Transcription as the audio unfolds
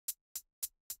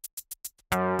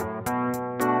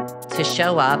to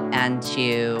show up and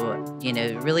to,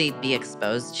 really be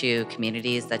exposed to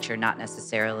communities that you're not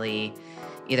necessarily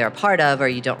either a part of or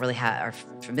you don't really are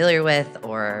familiar with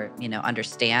or,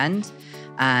 understand.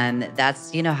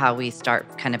 That's, how we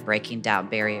start kind of breaking down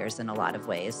barriers in a lot of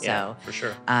ways. Yeah, for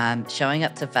sure. Showing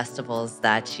up to festivals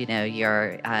that,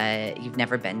 you've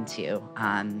never been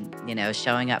to,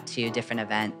 showing up to different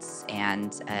events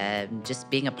and just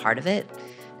being a part of it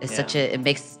is it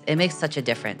makes such a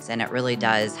difference, and it really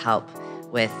does help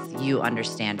with you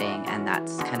understanding, and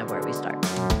that's kind of where we start.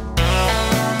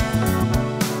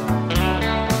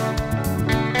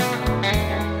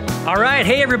 All right,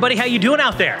 hey everybody, how you doing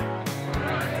out there?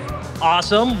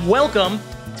 Awesome. Welcome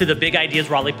to the Big Ideas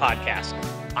Raleigh podcast.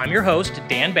 I'm your host,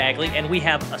 Dan Bagley, and we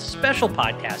have a special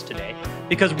podcast today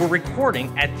because we're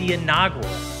recording at the inaugural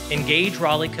Engage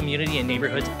Raleigh Community and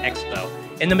Neighborhoods Expo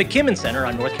in the McKimmon Center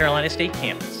on North Carolina State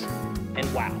campus.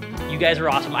 And wow, you guys are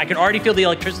awesome. I can already feel the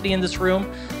electricity in this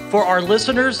room. For our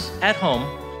listeners at home,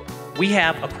 we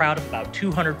have a crowd of about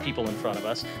 200 people in front of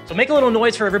us. So make a little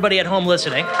noise for everybody at home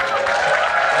listening.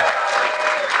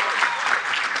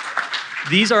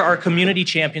 These are our community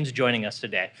champions joining us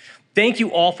today. Thank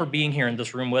you all for being here in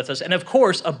this room with us. And of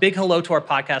course, a big hello to our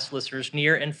podcast listeners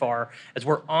near and far, as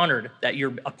we're honored that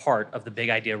you're a part of the Big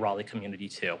Idea Raleigh community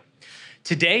too.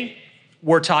 Today,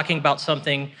 we're talking about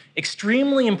something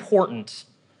extremely important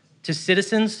to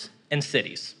citizens and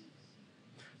cities: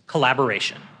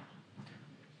 collaboration.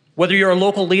 Whether you're a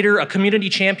local leader, a community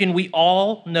champion, we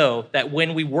all know that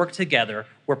when we work together,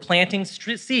 we're planting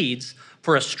seeds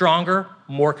for a stronger,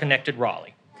 more connected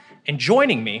Raleigh. And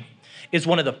joining me is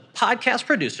one of the podcast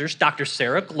producers, Dr.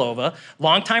 Sarah Glova,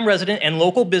 longtime resident and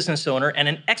local business owner and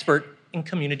an expert in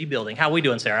community building. How are we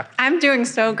doing, Sarah? I'm doing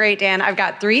so great, Dan. I've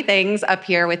got 3 things up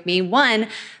here with me. One,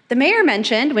 the mayor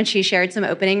mentioned when she shared some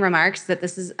opening remarks that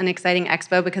this is an exciting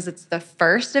expo because it's the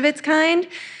first of its kind.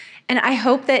 And I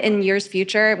hope that in years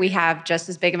future, we have just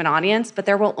as big of an audience, but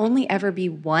there will only ever be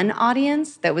one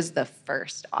audience that was the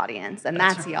first audience, and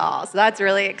that's y'all. So that's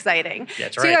really exciting.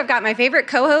 That's 2, right. I've got my favorite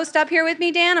co-host up here with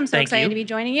me, Dan. I'm so Thank excited you. to be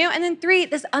joining you. And then 3,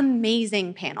 this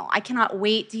amazing panel. I cannot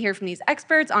wait to hear from these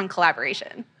experts on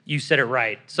collaboration. You said it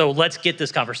right. So let's get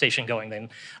this conversation going then,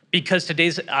 because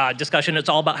today's discussion is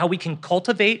all about how we can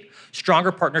cultivate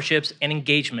stronger partnerships and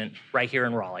engagement right here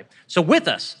in Raleigh. So with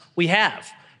us, we have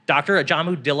Dr.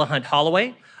 Ajamu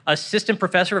Dillahunt-Holloway, Assistant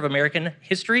Professor of American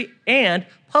History and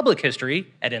Public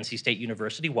History at NC State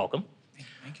University. Welcome.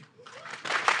 Thank you.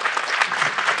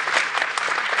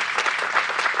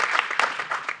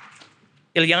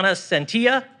 Ileana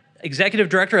Santilla, Executive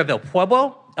Director of El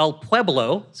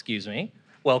Pueblo,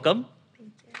 Welcome. Thank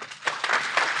you.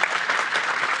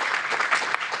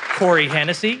 Corey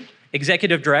Hennessy,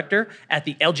 Executive Director at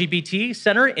the LGBT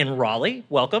Center in Raleigh.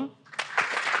 Welcome.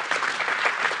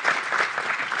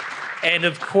 And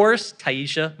of course,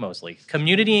 Taisha Mosley,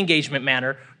 Community Engagement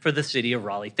Manager for the City of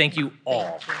Raleigh. Thank you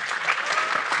all.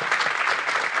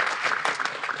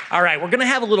 All right, we're gonna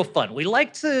have a little fun. We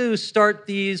like to start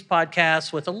these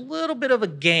podcasts with a little bit of a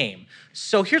game.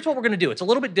 So here's what we're gonna do. It's a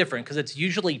little bit different because it's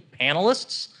usually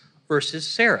panelists versus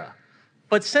Sarah.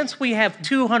 But since we have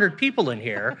 200 people in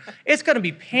here, it's gonna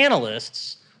be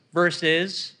panelists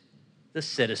versus the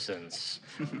citizens.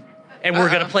 And we're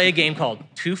gonna play a game called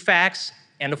 2 Facts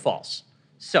and a False.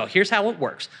 So here's how it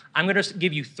works. I'm gonna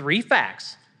give you 3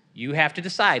 facts. You have to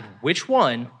decide which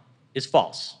one is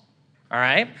false. All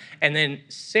right? And then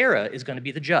Sarah is gonna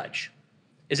be the judge.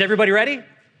 Is everybody ready?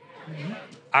 Mm-hmm.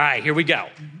 All right, here we go.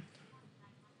 Mm-hmm.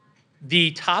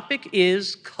 The topic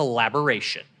is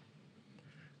collaboration.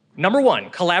 Number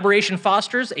 1, collaboration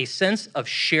fosters a sense of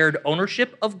shared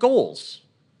ownership of goals.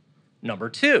 Number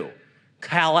 2,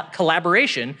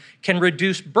 collaboration can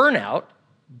reduce burnout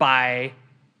by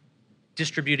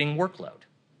distributing workload.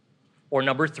 Or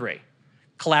number 3,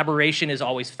 collaboration is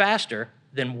always faster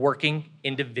than working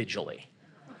individually.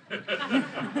 All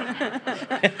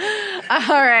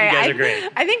right. You guys are great.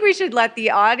 I think we should let the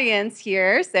audience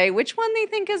here say which one they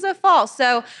think is a false.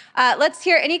 So let's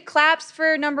hear any claps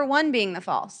for number 1 being the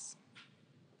false.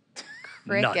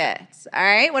 Crickets. All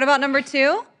right. What about number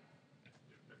 2?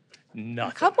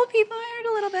 Nothing. A couple people, I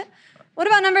heard a little bit. What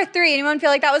about number 3? Anyone feel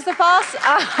like that was the false?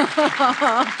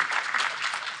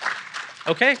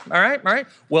 Okay, all right.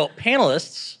 Well,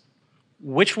 panelists,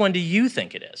 which one do you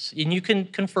think it is? And you can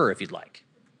confer if you'd like.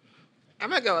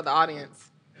 I'm gonna go with the audience.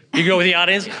 You go with the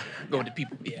audience? Go with the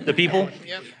people. Yeah. The people?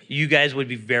 Yep. You guys would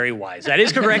be very wise. That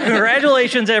is correct.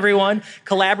 Congratulations, everyone.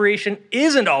 Collaboration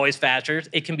isn't always faster.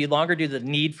 It can be longer due to the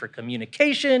need for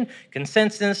communication,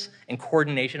 consensus, and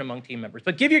coordination among team members.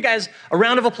 But give you guys a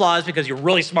round of applause because you're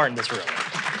really smart in this room.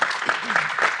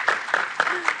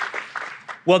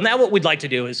 Well, now what we'd like to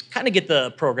do is kind of get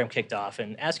the program kicked off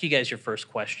and ask you guys your first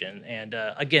question. And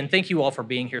again, thank you all for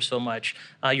being here so much.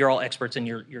 You're all experts in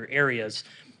your areas.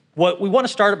 What we want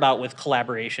to start about with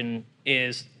collaboration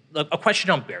is a question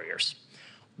on barriers.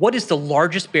 What is the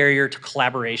largest barrier to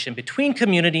collaboration between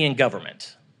community and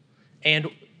government? And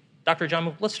Dr.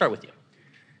 Ajamu, let's start with you.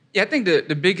 Yeah, I think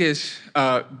the biggest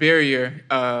barrier,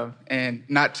 and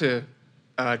not to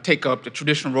take up the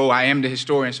traditional role, I am the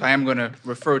historian, so I am going to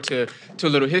refer to a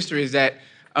little history, is that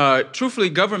truthfully,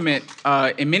 government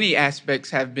in many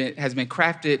aspects has been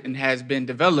crafted and has been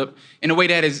developed in a way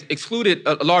that has excluded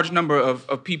a large number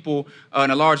of people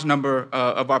and a large number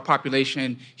of our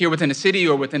population here within the city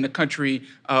or within the country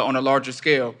on a larger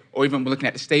scale, or even looking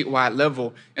at the statewide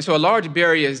level. And so a large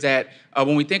barrier is that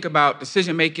when we think about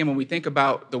decision making, when we think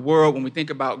about the world, when we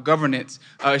think about governance,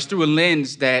 it's through a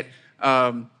lens that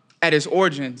at its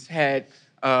origins had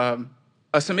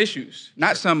some issues,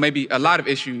 not some, maybe a lot of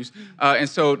issues. And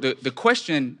so the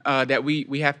question that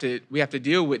we have to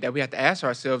deal with, that we have to ask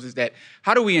ourselves, is that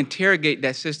how do we interrogate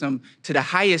that system to the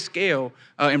highest scale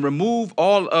and remove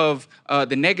all of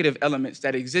the negative elements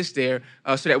that exist there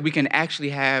so that we can actually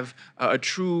have a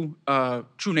true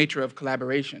nature of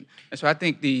collaboration. And so I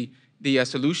think the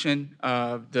solution,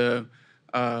 the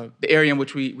area in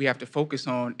which we have to focus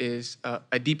on is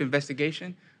a deep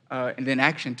investigation and then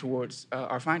action towards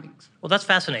our findings. Well, that's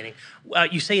fascinating.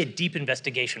 You say a deep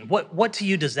investigation. What to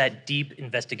you does that deep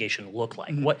investigation look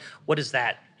like? Mm-hmm. What is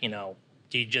that?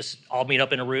 Do you just all meet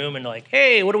up in a room and like,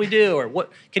 hey, what do we do? Or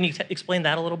what? Can you explain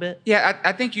that a little bit? Yeah,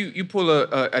 I think you pull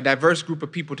a diverse group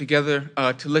of people together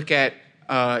to look at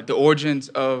the origins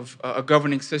of a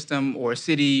governing system or a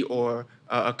city or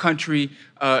a country,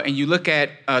 and you look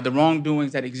at the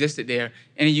wrongdoings that existed there,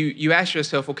 and you ask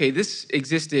yourself, okay, this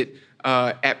existed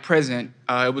at present.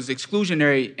 It was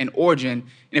exclusionary in origin,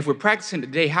 and if we're practicing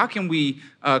today, how can we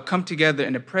come together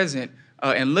in the present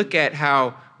and look at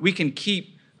how we can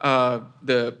keep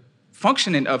the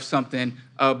functioning of something,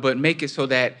 but make it so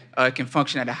that it can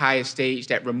function at the highest stage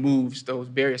that removes those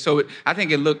barriers. So I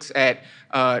think it looks at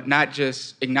not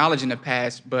just acknowledging the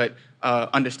past, but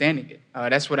understanding it.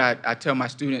 That's what I tell my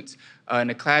students in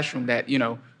the classroom, that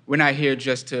we're not here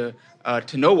just to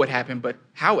know what happened, but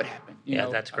how it happened. Yeah,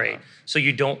 that's great. So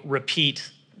you don't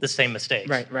repeat the same mistakes.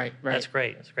 Right. That's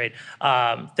great.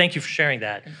 Thank you for sharing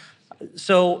that.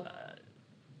 So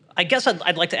I guess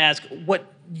I'd like to ask what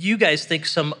you guys think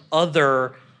some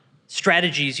other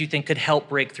strategies you think could help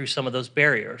break through some of those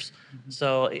barriers. Mm-hmm.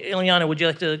 So Ileana, would you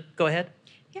like to go ahead?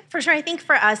 Yeah, for sure. I think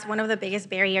for us, one of the biggest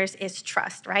barriers is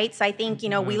trust, right? So I think,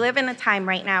 we live in a time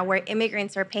right now where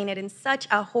immigrants are painted in such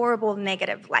a horrible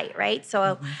negative light, right?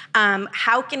 So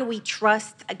how can we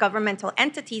trust governmental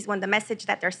entities when the message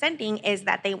that they're sending is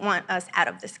that they want us out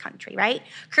of this country, right?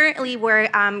 Currently, we're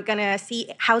going to see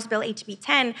House Bill HB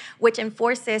 10, which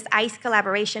enforces ICE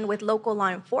collaboration with local law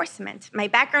enforcement. My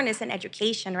background is in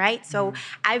education, right? So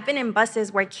I've been in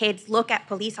buses where kids look at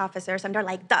police officers and they're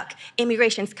like, duck,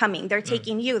 immigration's coming. They're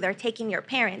taking you, they're taking your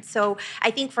parents. So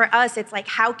I think for us, it's like,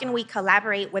 how can we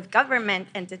collaborate with government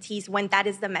entities when that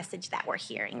is the message that we're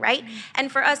hearing, right?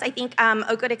 And for us, I think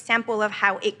a good example of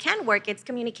how it can work, it's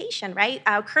communication, right?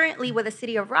 Currently with the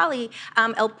city of Raleigh,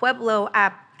 El Pueblo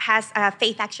has a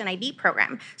Faith Action ID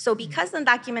program. So because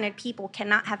undocumented people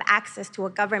cannot have access to a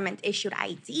government-issued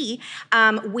ID,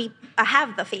 we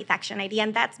have the Faith Action ID,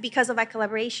 and that's because of a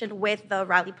collaboration with the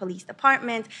Raleigh Police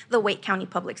Department, the Wake County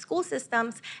Public School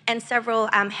Systems, and several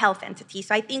health entities.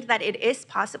 So I think that it is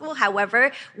possible.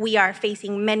 However, we are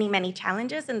facing many, many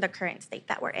challenges in the current state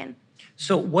that we're in.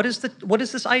 So what is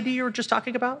this ID you were just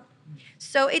talking about?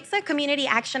 So it's a community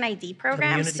action ID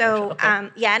program. Okay.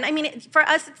 Yeah, and I mean, for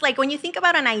us, it's like when you think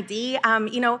about an ID,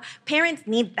 parents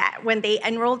need that when they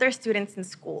enroll their students in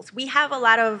schools. We have a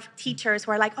lot of teachers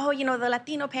who are like, oh, the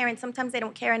Latino parents, sometimes they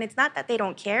don't care. And it's not that they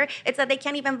don't care, it's that they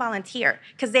can't even volunteer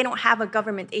because they don't have a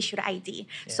government-issued ID.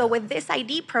 Yeah. So with this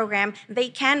ID program, they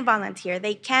can volunteer.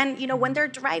 They can, when they're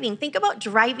driving, think about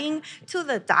driving to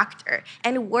the doctor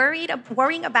and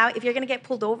worrying about if you're going to get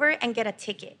pulled over and get a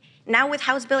ticket. Now with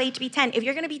House Bill HB 10, if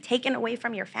you're going to be taken away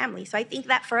from your family. So I think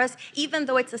that for us, even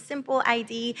though it's a simple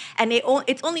ID and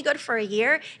it's only good for a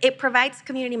year, it provides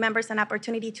community members an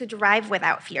opportunity to drive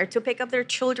without fear, to pick up their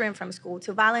children from school,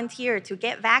 to volunteer, to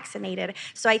get vaccinated.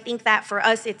 So I think that for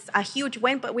us, it's a huge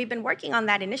win, but we've been working on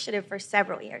that initiative for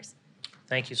several years.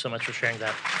 Thank you so much for sharing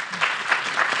that.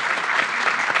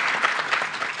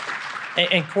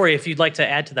 And Corey, if you'd like to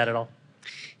add to that at all.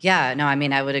 Yeah, no, I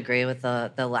mean, I would agree with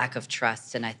the lack of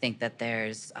trust, and I think that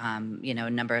there's, a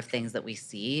number of things that we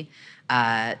see,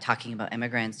 talking about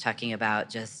immigrants, talking about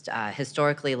just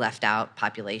historically left out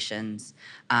populations.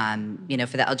 For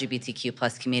the LGBTQ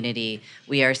plus community,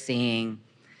 we are seeing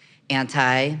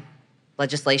anti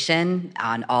legislation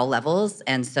on all levels,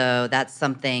 and so that's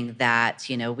something that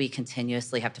we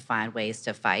continuously have to find ways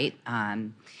to fight.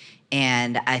 And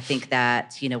I think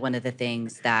that one of the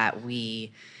things that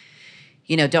we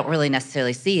don't really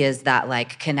necessarily see is that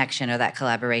like connection or that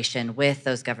collaboration with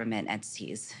those government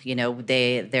entities.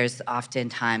 There's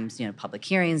oftentimes, public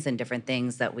hearings and different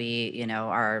things that we,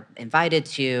 are invited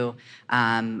to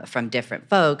from different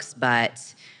folks,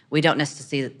 but we don't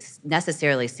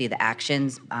necessarily see the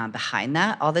actions behind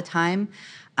that all the time.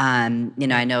 I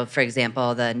know, for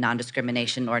example, the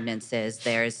non-discrimination ordinances,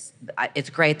 it's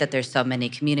great that there's so many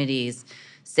communities,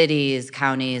 cities,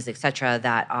 counties, et cetera,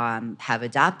 that have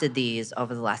adopted these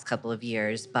over the last couple of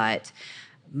years, but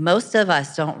most of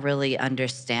us don't really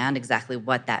understand exactly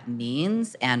what that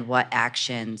means and what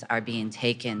actions are being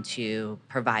taken to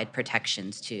provide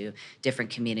protections to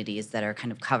different communities that are kind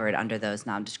of covered under those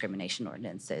non-discrimination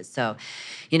ordinances. So,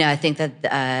 I think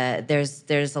that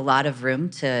there's a lot of room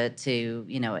to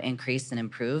increase and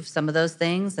improve some of those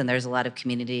things, and there's a lot of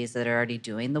communities that are already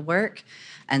doing the work.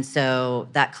 And so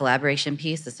that collaboration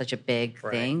piece is such a big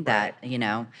thing that,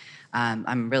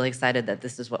 I'm really excited that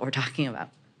this is what we're talking about.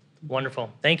 Wonderful.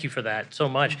 Thank you for that so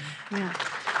much. Yeah.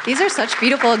 These are such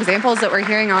beautiful examples that we're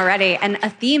hearing already. And a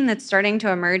theme that's starting to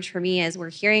emerge for me is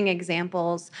we're hearing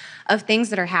examples of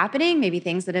things that are happening, maybe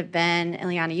things that have been,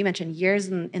 Ileana, you mentioned years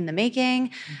in the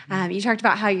making. You talked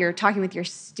about how you're talking with your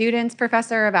students,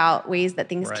 Professor, about ways that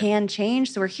things can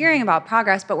change. So we're hearing about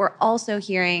progress, but we're also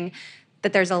hearing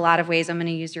that there's a lot of ways, I'm going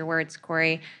to use your words,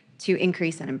 Corey, to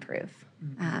increase and improve.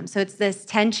 So it's this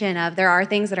tension of there are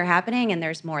things that are happening and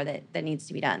there's more that needs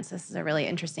to be done. So this is a really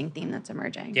interesting theme that's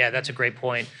emerging. Yeah, that's a great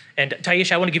point. And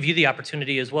Taisha, I want to give you the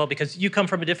opportunity as well, because you come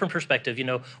from a different perspective,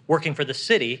 working for the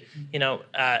city.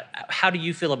 How do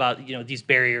you feel about, these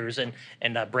barriers and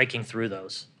breaking through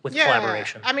those with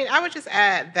collaboration? I mean, I would just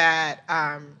add that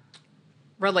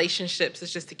relationships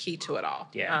is just the key to it all.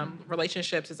 Yeah.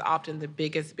 Relationships is often the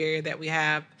biggest barrier that we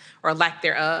have, or lack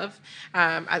thereof.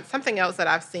 Something else that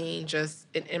I've seen just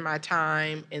in my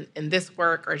time in this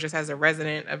work, or just as a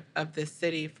resident of this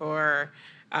city for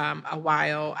a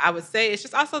while, I would say it's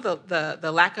just also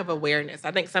the lack of awareness.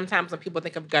 I think sometimes when people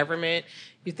think of government,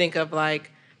 you think of like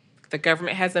the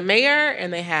government has a mayor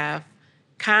and they have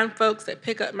kind folks that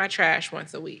pick up my trash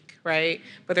once a week, right?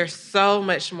 But there's so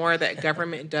much more that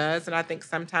government does. And I think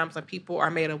sometimes when people are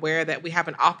made aware that we have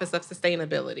an Office of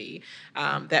Sustainability,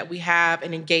 that we have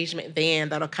an engagement van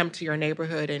that'll come to your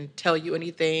neighborhood and tell you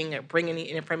anything or bring any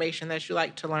information that you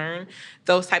like to learn,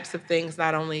 those types of things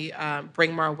not only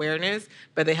bring more awareness,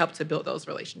 but they help to build those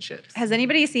relationships. Has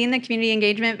anybody seen the community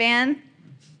engagement van?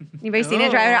 Anybody seen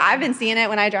it drive around? I've been seeing it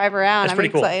when I drive around. That's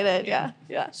pretty I'm excited. Cool.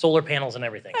 Yeah. Solar panels and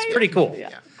everything. It's pretty cool.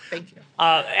 Yeah. Thank you.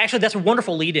 Actually, that's a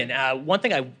wonderful lead-in. One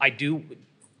thing I do,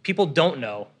 people don't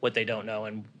know what they don't know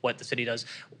and what the city does.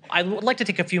 I would like to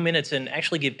take a few minutes and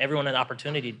actually give everyone an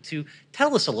opportunity to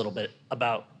tell us a little bit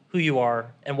about who you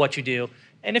are and what you do.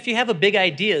 And if you have a big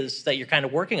ideas that you're kind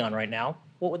of working on right now,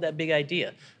 what would that big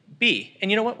idea be?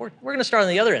 And you know what? We're going to start on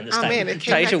the other end this time. Oh, man, it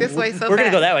came back this way so We're going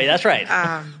to go that way. That's right.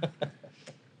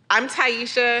 I'm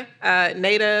Taisha,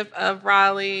 native of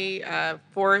Raleigh,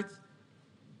 fourth,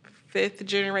 fifth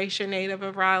generation native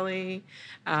of Raleigh.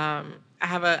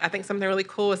 I think something really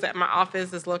cool is that my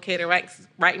office is located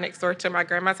right next door to my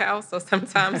grandma's house. So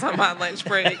sometimes on my lunch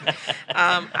break,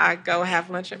 I go have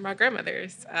lunch at my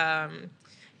grandmother's.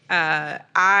 I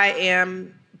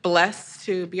am blessed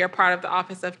to be a part of the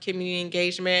Office of Community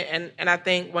Engagement, and I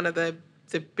think one of the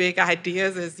big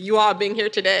ideas is you all being here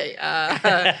today.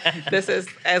 This is,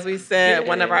 as we said,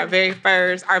 one of our very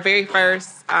first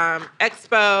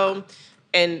Expo,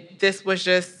 and this was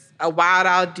just a wild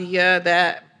idea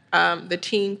that the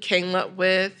team came up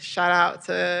with. Shout out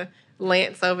to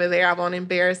Lance over there. I won't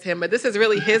embarrass him, but this is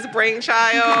really his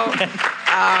brainchild.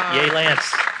 Yay,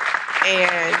 Lance.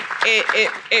 And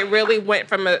it really went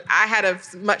from I had a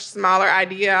much smaller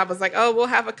idea. I was like, oh, we'll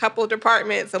have a couple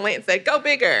departments. And Lance said, go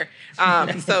bigger.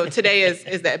 So today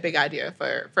is that big idea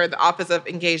for the Office of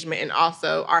Engagement and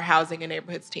also our Housing and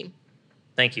Neighborhoods team.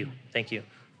 Thank you.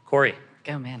 Corey.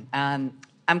 Go, man.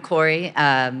 I'm Corey.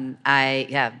 I'm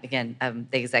the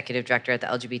executive director at the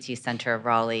LGBT Center of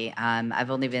Raleigh. I've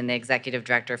only been the executive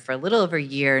director for a little over a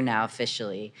year now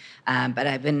officially, but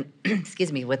I've been,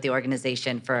 with the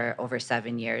organization for over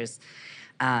 7 years.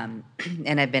 And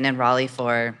I've been in Raleigh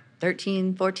for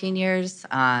 13, 14 years.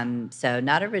 So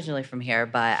not originally from here,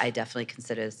 but I definitely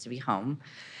consider this to be home.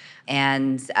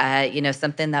 And,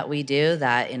 something that we do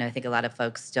that, I think a lot of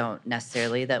folks don't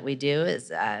necessarily that we do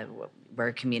is we're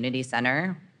a community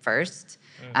center first.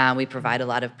 We provide a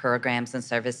lot of programs and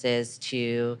services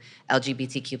to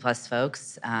LGBTQ plus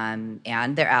folks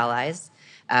and their allies.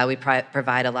 We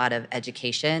provide a lot of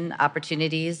education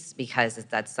opportunities because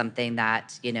that's something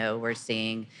that, we're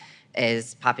seeing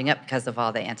is popping up because of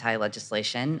all the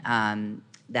anti-legislation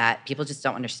that people just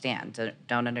don't understand,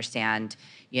 don't understand,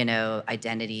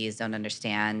 identities, don't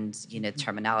understand,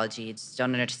 terminology, just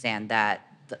don't understand that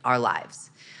our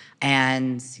lives.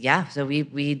 And so we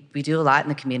do a lot in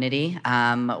the community.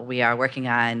 We are working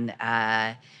on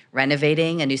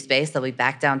renovating a new space that'll be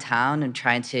back downtown and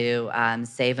trying to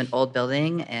save an old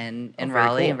building in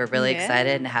Raleigh. Cool. And we're really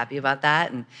excited and happy about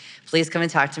that. And please come and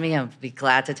talk to me. I'll be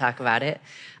glad to talk about it.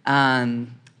 I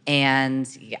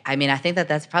think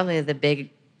that's probably the big,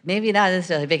 maybe not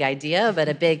necessarily a big idea, but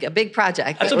a big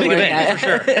project. That's a big event, for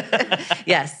sure.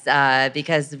 Yes,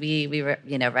 because we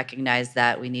recognize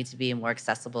that we need to be more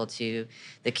accessible to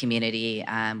the community.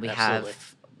 We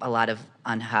have a lot of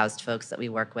unhoused folks that we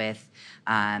work with,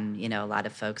 a lot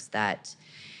of folks that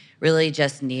really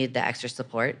just need the extra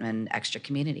support and extra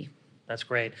community. That's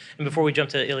great. And before we jump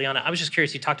to Ileana, I was just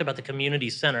curious, you talked about the community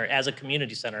center as a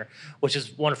community center, which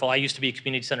is wonderful. I used to be a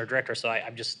community center director, so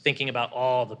I'm just thinking about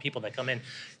all the people that come in.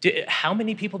 How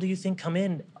many people do you think come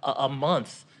in a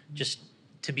month just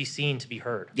to be seen, to be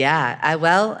heard?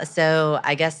 Yeah, so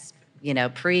I guess,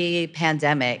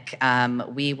 pre-pandemic,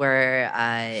 we were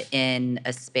in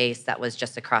a space that was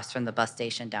just across from the bus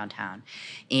station downtown.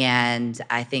 And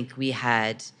I think we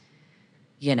had,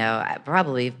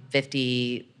 probably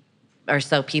 50 or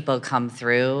so people come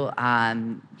through,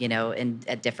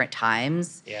 at different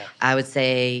times. Yeah. I would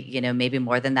say, maybe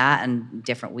more than that in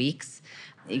different weeks.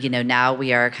 Now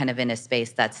we are kind of in a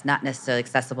space that's not necessarily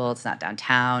accessible. It's not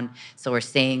downtown. So we're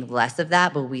seeing less of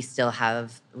that, but we still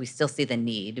see the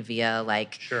need via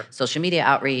social media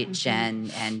outreach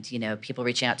and people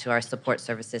reaching out to our support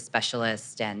services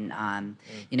specialists and,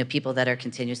 people that are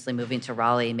continuously moving to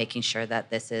Raleigh, making sure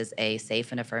that this is a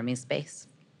safe and affirming space.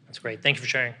 That's great. Thank you for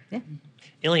sharing. Yeah.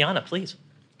 Ileana, please.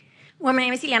 Well, my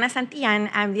name is Ileana Santillan.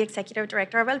 I'm the executive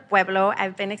director of El Pueblo.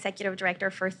 I've been executive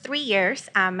director for 3 years.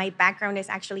 My background is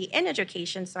actually in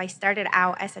education. So I started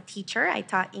out as a teacher. I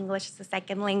taught English as a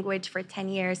second language for 10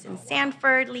 years in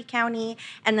Sanford, Lee County,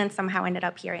 and then somehow ended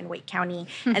up here in Wake County.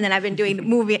 And then I've been doing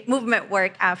movement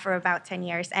work for about 10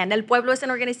 years. And El Pueblo is an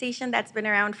organization that's been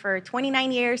around for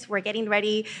 29 years. We're getting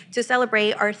ready to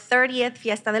celebrate our 30th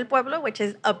Fiesta del Pueblo, which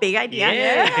is a big idea.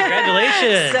 Yeah,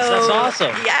 congratulations. That's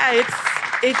awesome. Yeah,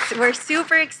 we're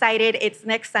super excited. It's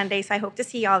next Sunday, so I hope to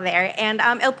see y'all there. And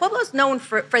El Pueblo's known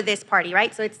for this party,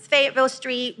 right? So it's Fayetteville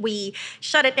Street. We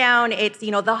shut it down. It's,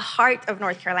 the heart of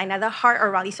North Carolina, the heart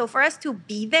of Raleigh. So for us to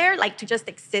be there, to just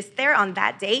exist there on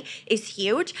that day is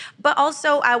huge. But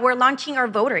also, we're launching our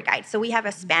voter guide. So we have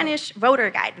a Spanish voter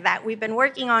guide that we've been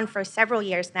working on for several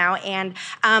years now. And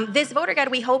this voter guide,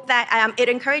 we hope that it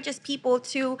encourages people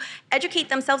to educate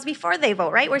themselves before they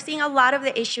vote, right? We're seeing a lot of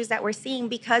the issues that we're seeing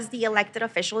because the elected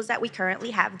officials that we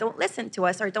currently have don't listen to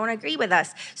us or don't agree with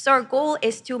us. So our goal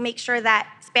is to make sure that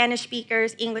Spanish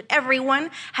speakers, English,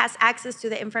 everyone has access to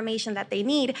the information that they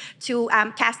need to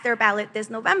cast their ballot this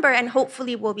November, and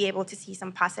hopefully we'll be able to see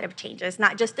some positive changes,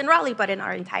 not just in Raleigh, but in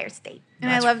our entire state.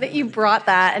 And I love that you brought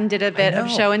that and did a bit of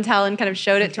show and tell and kind of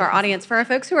showed it to our audience. For our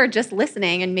folks who are just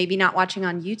listening and maybe not watching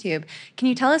on YouTube, can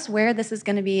you tell us where this is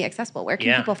going to be accessible? Where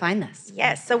can people find this?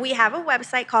 Yes, so we have a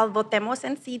website called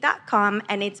votemosenc.com,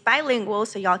 and it's bilingual,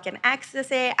 so y'all can access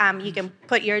it. You can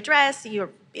put your address,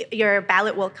 your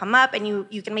ballot will come up, and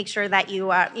you can make sure that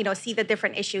you see the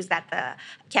different issues that the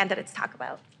candidates talk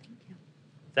about.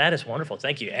 That is wonderful.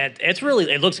 Thank you. And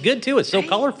it looks good too. It's so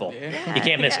colorful. Yeah. You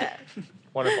can't miss it.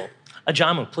 Wonderful.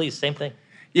 Ajamu, please, same thing.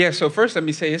 Yeah, so first let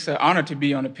me say it's an honor to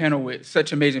be on a panel with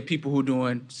such amazing people who are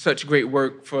doing such great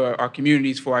work for our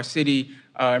communities, for our city,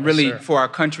 and really for our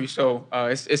country. So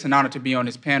it's an honor to be on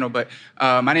this panel. But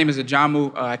my name is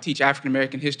Ajamu. I teach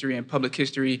African-American history and public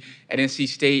history at NC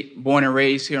State, born and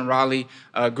raised here in Raleigh,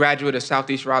 graduate of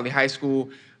Southeast Raleigh High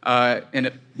School, and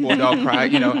a bulldog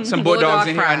pride, some bulldogs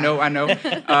in here, I know.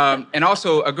 And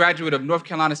also a graduate of North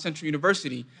Carolina Central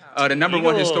University, the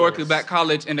 #1 historically black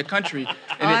college in the country.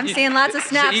 And I'm seeing lots of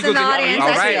snaps in the audience.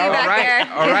 I see you back there.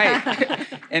 All right.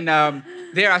 And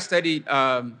there I studied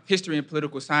history and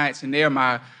political science, and there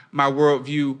my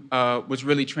worldview was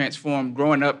really transformed.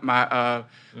 Growing up, my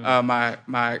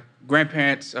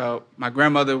grandparents, my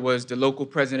grandmother was the local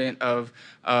president of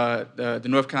the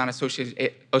North Carolina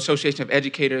Association of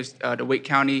Educators, the Wake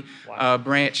County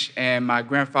branch, and my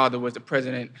grandfather was the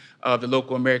president of the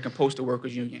local American Postal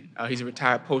Workers Union. He's a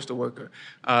retired postal worker.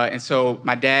 And so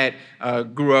my dad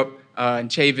grew up in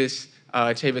Chavis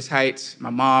Heights.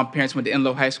 My parents went to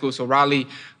Enloe High School, so Raleigh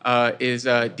is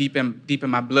deep in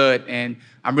my blood, and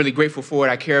I'm really grateful for it.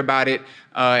 I care about it.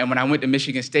 And when I went to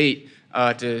Michigan State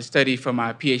to study for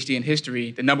my PhD in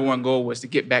history, the number one goal was to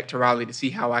get back to Raleigh to see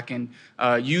how I can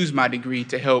use my degree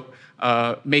to help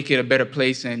make it a better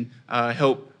place and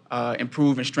help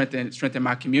improve and strengthen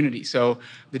my community. So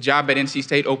the job at NC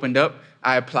State opened up.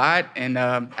 I applied and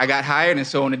I got hired. And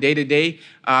so on a day-to-day,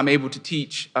 I'm able to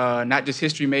teach not just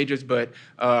history majors, but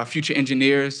future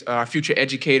engineers, future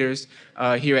educators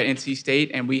here at NC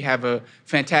State. And we have a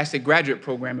fantastic graduate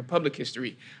program in public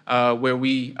history where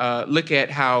we look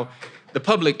at how the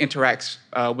public interacts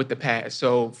with the past.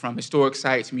 So from historic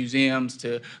sites, museums,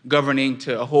 to governing,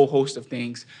 to a whole host of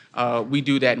things. We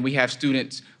do that, and we have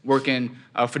students working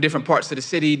for different parts of the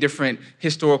city, different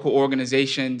historical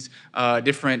organizations,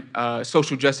 different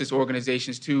social justice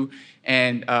organizations too.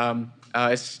 And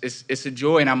it's a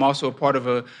joy, and I'm also a part of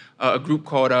a group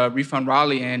called Refund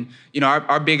Raleigh. And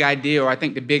our big idea, or I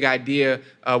think the big idea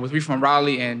with Refund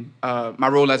Raleigh and my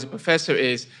role as a professor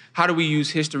is, how do we use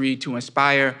history to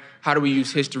inspire? How do we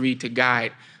use history to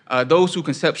guide? Those who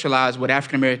conceptualized what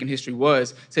African-American history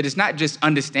was said it's not just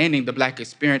understanding the Black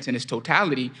experience in its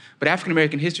totality, but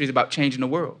African-American history is about changing the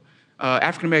world.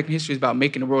 African-American history is about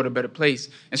making the world a better place.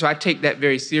 And so I take that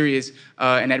very serious.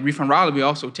 And at Refund Raleigh, we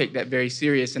also take that very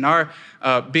serious. And our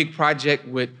big project,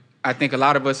 what I think a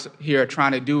lot of us here are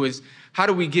trying to do, is how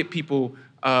do we get people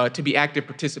to be active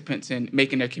participants in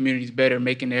making their communities better,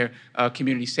 making their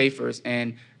communities safer,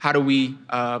 and how do we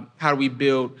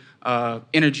build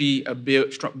energy,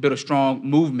 build a strong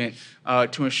movement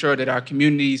to ensure that our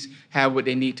communities have what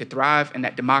they need to thrive and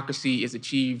that democracy is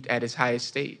achieved at its highest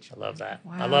stage. I love that.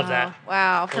 Wow. I love that.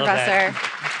 Wow, Professor.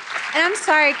 That. And I'm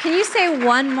sorry, can you say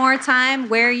one more time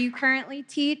where you currently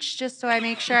teach, just so I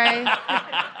make sure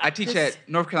I teach at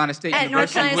North Carolina State At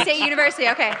University. North Carolina State University,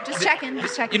 okay. Just checking.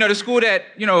 The school that,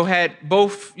 had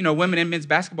both, women and men's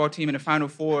basketball team in the Final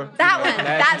Four.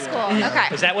 That's cool.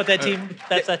 Okay. Is that what that team,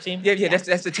 that's that team? Yeah,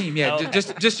 that's the team, yeah. Oh, okay.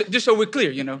 Just so we're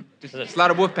clear, There's a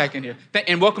lot of Wolfpack in here.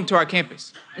 And welcome to our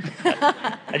campus.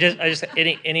 I just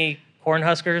any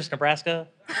Cornhuskers, Nebraska?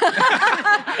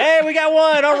 Hey, we got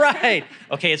one. All right.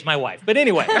 Okay, it's my wife. But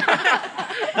anyway.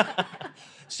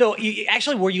 So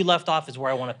actually where you left off is where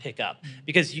I want to pick up,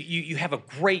 because you have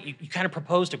you kind of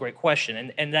proposed a great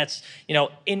question. And that's,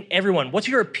 in everyone, what's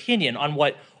your opinion on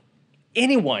what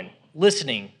anyone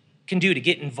listening can do to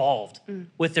get involved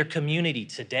with their community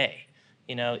today?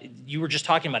 You were just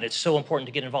talking about it. It's so important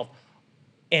to get involved.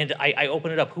 And I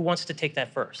open it up. Who wants to take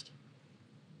that first?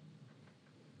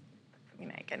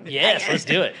 Yes, let's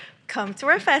do it. Come to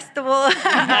our festival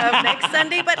next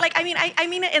Sunday. But I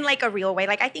mean it in a real way.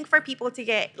 I think for people to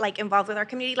get involved with our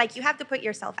community, you have to put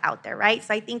yourself out there, right?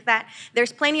 So I think that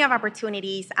there's plenty of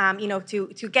opportunities,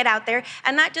 to get out there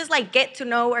and not just get to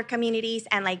know our communities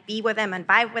and be with them and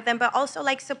vibe with them, but also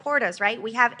support us, right?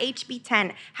 We have HB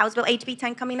 10, House Bill HB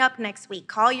 10 coming up next week.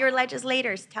 Call your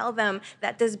legislators, tell them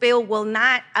that this bill will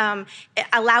not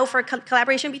allow for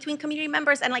collaboration between community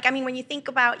members. And when you think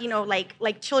about,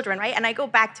 children, right? And I go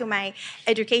back to my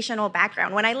educational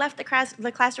background. When I left the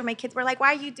classroom, my kids were like,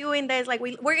 why are you doing this?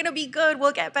 We're going to be good.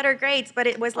 We'll get better grades. But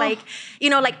it was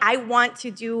I want to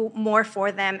do more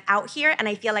for them out here. And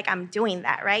I feel like I'm doing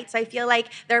that, right? So I feel like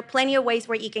there are plenty of ways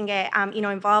where you can get,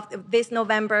 involved. This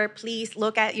November, please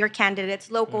look at your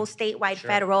candidates, local, statewide,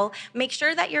 federal. Make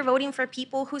sure that you're voting for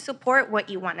people who support what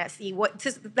you want to see,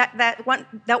 that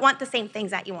want the same things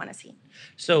that you want to see.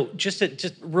 So just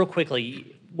real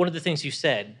quickly, one of the things you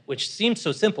said, which seems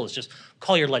so simple, is just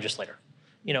call your legislator.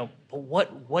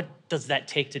 But what does that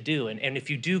take to do? And if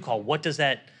you do call, what is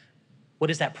that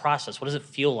process? What does it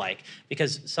feel like?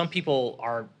 Because some people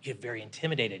get very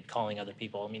intimidated calling other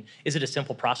people. I mean, is it a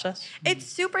simple process? It's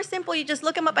super simple. You just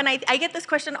look them up, and I get this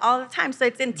question all the time. So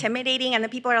it's intimidating, and the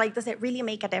people are like, does it really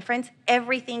make a difference?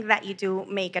 Everything that you do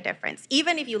make a difference.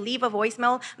 Even if you leave a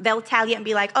voicemail, they'll tell you and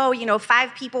be like,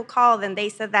 5 people called and they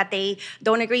said that they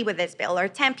don't agree with this bill, or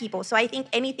 10 people. So I think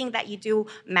anything that you do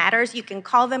matters. You can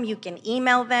call them, you can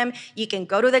email them, you can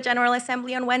go to the General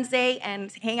Assembly on Wednesday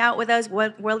and hang out with us.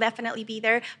 We'll definitely be be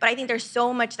there. But I think there's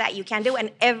so much that you can do,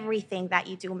 and everything that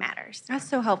you do matters. That's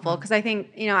so helpful because I think,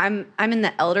 I'm in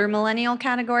the elder millennial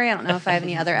category. I don't know if I have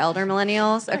any other elder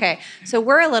millennials. Okay, so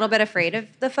we're a little bit afraid of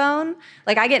the phone.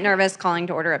 Like I get nervous calling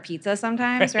to order a pizza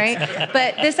sometimes, right?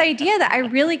 But this idea that I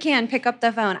really can pick up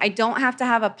the phone, I don't have to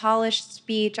have a polished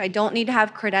speech. I don't need to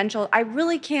have credentials. I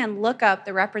really can look up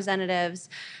the representatives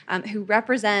who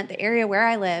represent the area where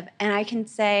I live, and I can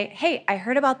say, hey, I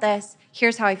heard about this.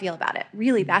 Here's how I feel about it.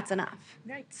 Really, that's enough.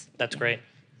 Right. That's great.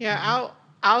 Yeah,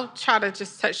 I'll try to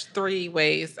just touch 3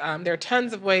 ways. There are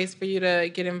tons of ways for you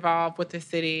to get involved with the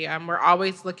city. We're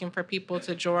always looking for people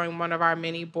to join one of our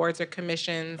many boards or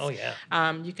commissions. Oh,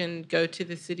 yeah. You can go to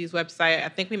the city's website. I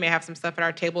think we may have some stuff at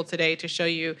our table today to show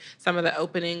you some of the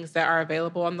openings that are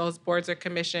available on those boards or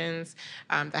commissions.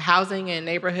 The Housing and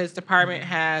Neighborhoods Department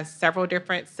has several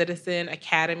different citizen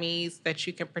academies that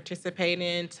you can participate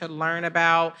in to learn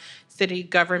about city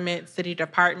government, city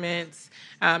departments.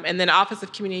 And then Office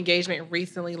of Community Engagement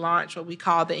recently launched what we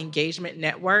call the Engagement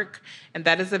Network, and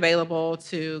that is available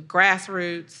to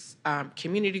grassroots,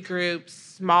 community groups,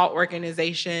 small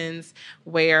organizations,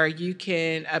 where you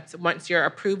can, once you're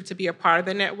approved to be a part of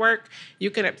the network, you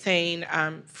can obtain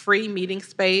free meeting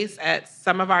space at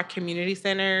some of our community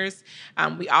centers.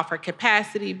 We offer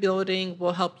capacity building.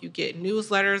 We'll help you get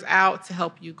newsletters out to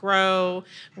help you grow.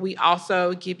 We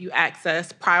also give you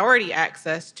priority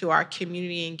access to our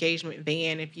community engagement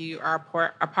van if you are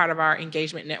a part of our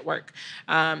engagement network.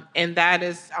 And that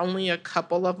is only a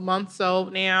couple of months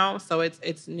old now, so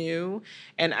it's new,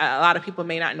 and a lot of people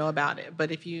may not know about it. But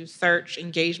if you search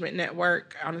Engagement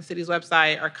Network on the city's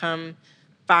website, or come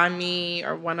find me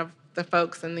or one of the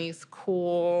folks in these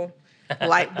cool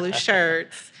light blue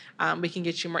shirts, we can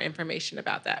get you more information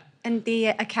about that. And the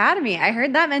Academy, I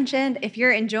heard that mentioned. If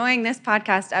you're enjoying this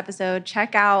podcast episode,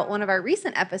 check out one of our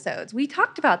recent episodes. We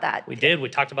talked about that. We did. We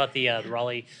talked about the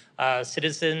Raleigh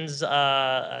Citizens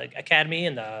Academy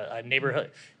and the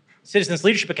neighborhood Citizens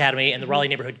Leadership Academy and the Raleigh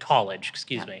Neighborhood College.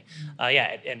 Excuse me.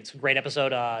 And it's a great episode.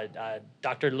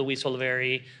 Dr. Luis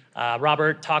Oliveri,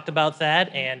 Robert talked about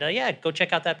that, and go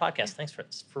check out that podcast. Thanks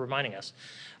for reminding us.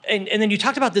 And then you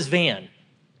talked about this van.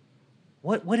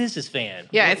 What is this van?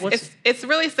 Yeah, it's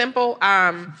really simple.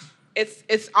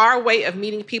 It's our way of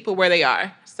meeting people where they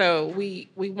are. So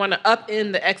we want to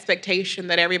upend the expectation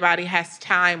that everybody has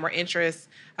time or interest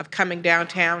of coming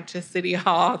downtown to City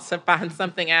Hall to find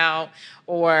something out,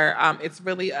 or it's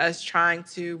really us trying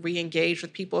to re-engage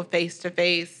with people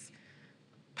face-to-face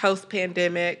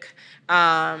post-pandemic,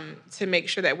 to make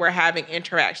sure that we're having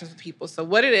interactions with people. So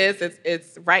what it is,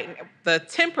 it's the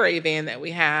temporary van that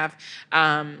we have.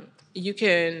 You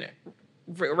can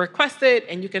request it,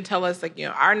 and you can tell us,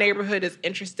 our neighborhood is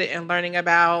interested in learning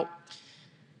about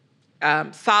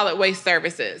solid waste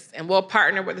services, and we'll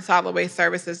partner with the solid waste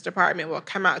services department. We'll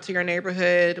come out to your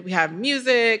neighborhood. We have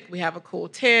music, we have a cool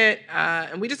tent,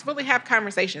 and we just really have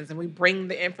conversations, and we bring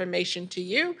the information to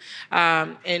you,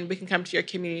 and we can come to your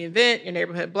community event, your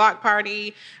neighborhood block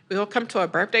party. We'll come to a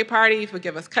birthday party if you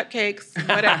give us cupcakes,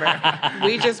 whatever.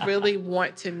 We just really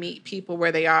want to meet people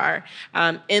where they are.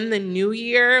 In the new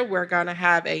year, we're going to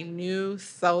have a new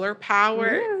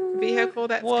solar-powered vehicle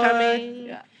that's coming.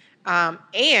 Yeah.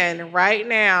 And right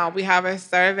now, we have a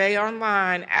survey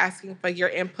online asking for your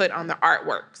input on the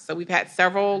artwork. So we've had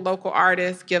several local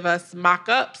artists give us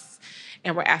mock-ups,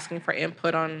 and we're asking for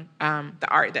input on the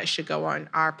art that should go on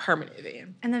our permanent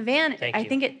van. And the van, I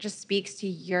think it just speaks to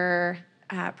your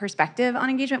perspective on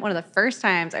engagement. One of the first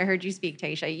times I heard you speak,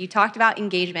 Taisha, you talked about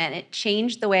engagement. It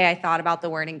changed the way I thought about the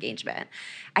word engagement.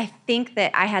 I think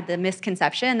that I had the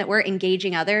misconception that we're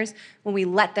engaging others when we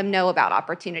let them know about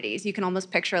opportunities. You can almost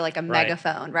picture like a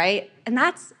megaphone, right? And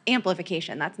that's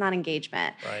amplification. That's not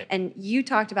engagement. Right. And you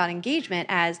talked about engagement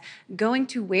as going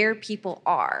to where people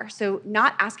are. So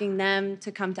not asking them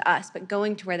to come to us, but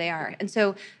going to where they are. And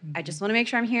so I just want to make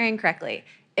sure I'm hearing correctly.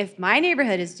 If my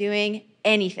neighborhood is doing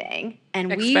anything,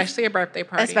 and especially a birthday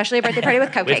party with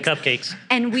cupcakes, with cupcakes,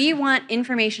 and we want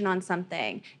information on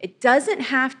something, it doesn't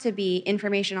have to be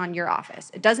information on your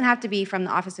office. It doesn't have to be from the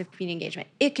Office of Community Engagement.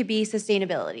 It could be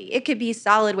sustainability. It could be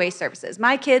solid waste services.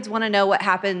 My kids want to know what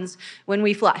happens when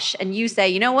we flush, and you say,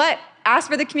 you know what? Ask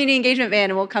for the community engagement van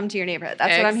and we'll come to your neighborhood.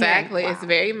 That's what I'm hearing. Exactly. Wow. It's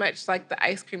very much like the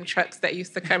ice cream trucks that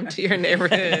used to come to your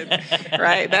neighborhood,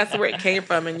 right? That's where it came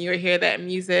from. And you would hear that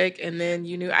music, and then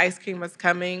you knew ice cream was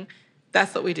coming.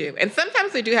 That's what we do. And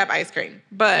sometimes we do have ice cream,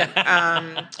 but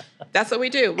that's what we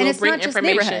do. We'll bring not just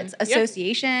neighborhoods,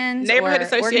 associations, neighborhood or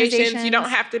associations. You don't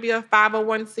have to be a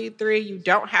 501c3. You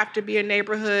don't have to be a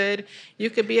neighborhood. You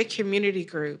could be a community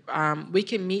group. We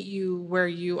can meet you where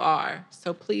you are.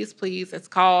 So please, it's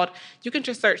called, you can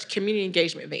just search Community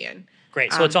Engagement Van.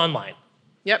 Great. So it's online.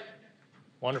 Yep.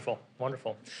 Wonderful,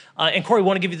 wonderful. And Corey,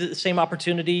 want to give you the same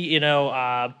opportunity.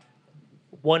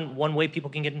 One way people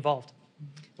can get involved.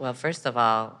 Well, first of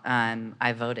all,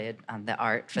 I voted on the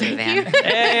art for the van.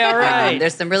 Hey, all right.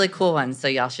 There's some really cool ones, so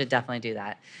y'all should definitely do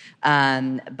that.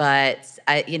 But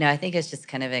I think it's just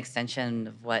kind of an extension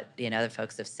of what other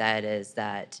folks have said, is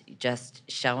that just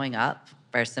showing up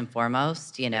first and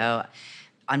foremost.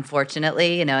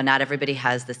 Unfortunately, not everybody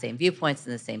has the same viewpoints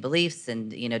and the same beliefs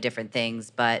and different things,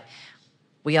 but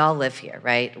we all live here,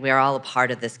 right? We're all a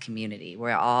part of this community. We're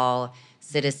all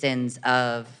citizens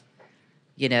of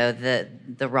the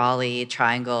Raleigh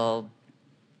Triangle,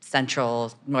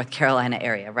 Central North Carolina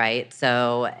area, right?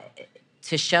 So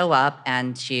to show up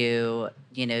and to,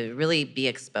 really be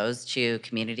exposed to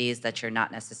communities that you're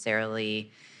not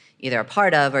necessarily either a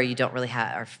part of or you don't really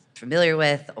are familiar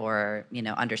with or,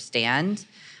 understand,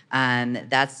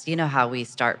 that's, how we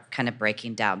start kind of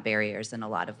breaking down barriers in a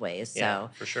lot of ways. Yeah, so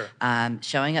for sure.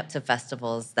 Showing up to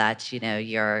festivals that,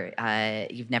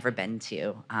 you've never been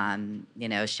to,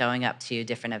 showing up to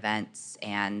different events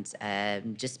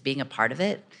and just being a part of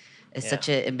it is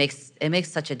it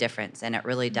makes such a difference, and it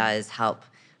really does help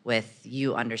with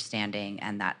you understanding,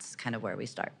 and that's kind of where we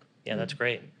start. Yeah, that's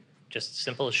great. Just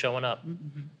simple as showing up.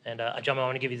 Mm-hmm. And Ajamu, I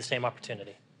want to give you the same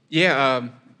opportunity. Yeah,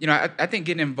 I think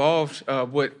getting involved,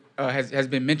 what has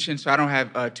been mentioned, so I don't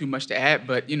have too much to add,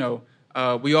 but,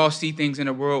 we all see things in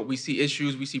the world. We see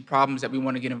issues, we see problems that we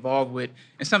want to get involved with.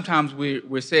 And sometimes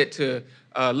we're said to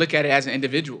look at it as an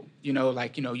individual, you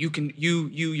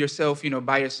yourself,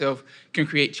 by yourself can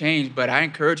create change. But I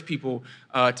encourage people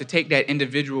to take that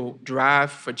individual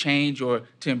drive for change or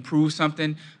to improve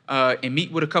something and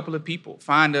meet with a couple of people,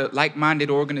 find a like-minded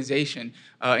organization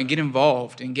and get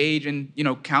involved, engage in,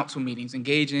 council meetings,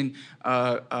 engage in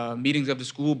meetings of the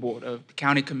school board, of the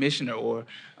county commissioner, or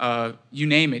you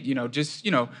name it, just,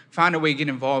 find a way to get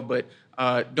involved, but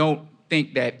don't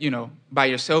think that, by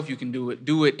yourself you can do it.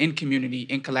 Do it in community,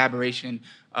 in collaboration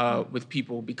with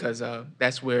people, because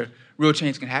that's where real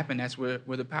change can happen. That's where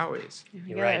the power is.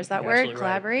 You're right. There's that You're word,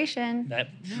 collaboration. Right.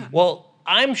 Well,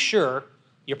 I'm sure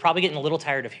you're probably getting a little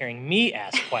tired of hearing me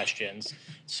ask questions.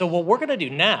 So what we're going to do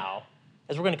now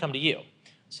is we're going to come to you.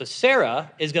 So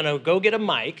Sarah is going to go get a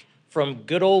mic from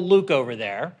good old Luke over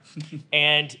there.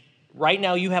 And right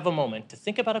now you have a moment to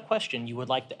think about a question you would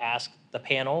like to ask the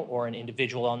panel or an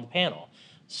individual on the panel.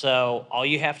 So all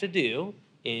you have to do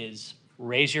is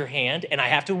raise your hand. And I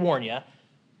have to warn you,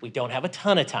 we don't have a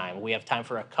ton of time. We have time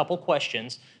for a couple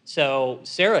questions. So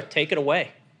Sarah, take it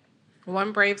away.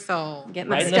 One brave soul. Get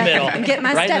my Right in the middle. Get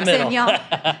my Right in the steps in, middle.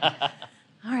 y'all.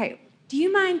 All right. Do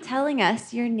you mind telling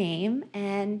us your name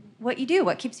and what you do?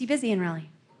 What keeps you busy in Raleigh?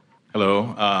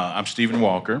 Hello, I'm Stephen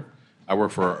Walker. I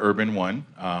work for Urban One.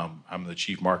 I'm the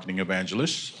chief marketing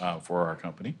evangelist for our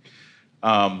company.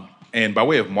 And by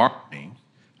way of marketing,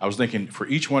 I was thinking for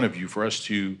each one of you, for us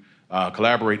to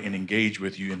collaborate and engage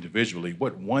with you individually,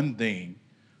 what one thing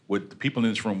would the people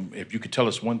in this room, if you could tell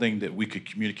us one thing that we could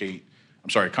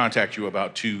contact you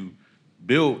about to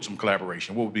build some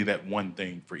collaboration, what would be that one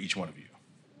thing for each one of you?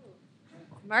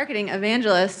 Marketing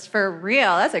evangelist for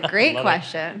real. That's a great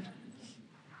question.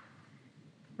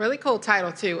 Really cool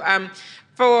title too.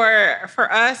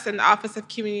 For us in the Office of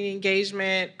Community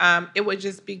Engagement, it would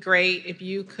just be great if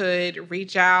you could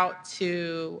reach out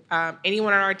to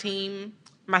anyone on our team,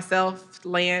 myself,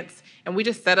 Lance, and we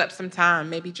just set up some time,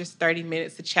 maybe just 30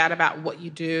 minutes to chat about what you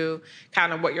do,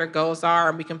 kind of what your goals are,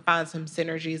 and we can find some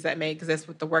synergies that may exist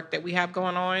with the work that we have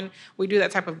going on. We do that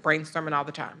type of brainstorming all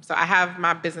the time. So I have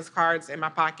my business cards in my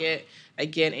pocket.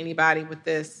 Again, anybody with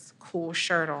this cool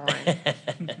shirt on,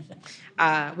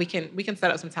 we can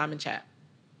set up some time and chat.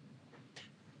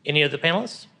 Any of the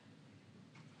panelists?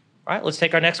 All right, let's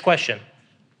take our next question.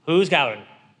 Who's going?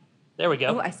 There we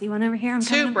go. Oh, I see one over here. I'm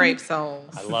Two brave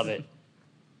souls. I love it.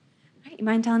 All right, you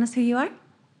mind telling us who you are?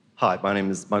 Hi, my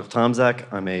name is Michael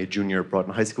Tomzak. I'm a junior at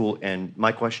Broughton High School, and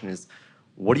my question is,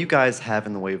 what do you guys have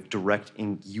in the way of direct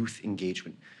youth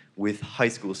engagement with high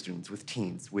school students, with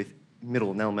teens, with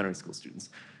middle and elementary school students?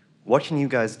 What can you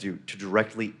guys do to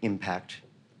directly impact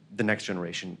the next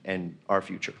generation and our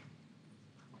future?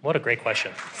 What a great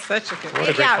question. Such a good one. What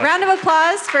a great question. Round of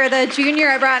applause for the junior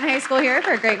at Broughton High School here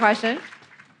for a great question.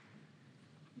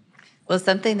 Well,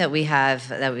 something that we've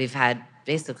had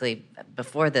basically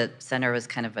before the center was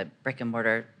kind of a brick and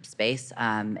mortar space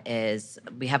is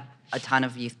we have a ton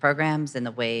of youth programs and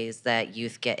the ways that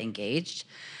youth get engaged.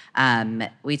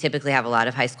 We typically have a lot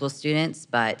of high school students,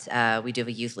 but we do have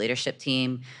a youth leadership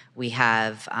team. We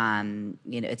have,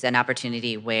 it's an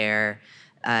opportunity where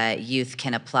youth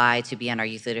can apply to be on our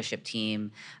youth leadership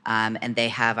team, and they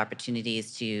have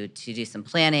opportunities to do some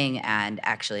planning and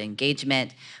actually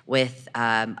engagement with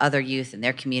other youth in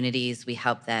their communities. We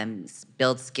help them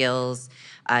build skills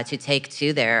to take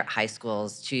to their high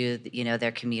schools, to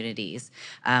their communities.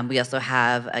 We also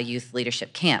have a youth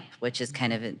leadership camp, which is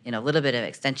kind of a little bit of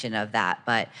extension of that,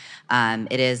 but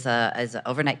it is an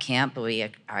overnight camp. We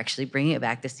are actually bringing it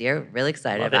back this year. Really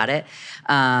excited about it.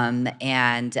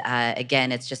 And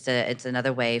again, it's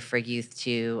another way for youth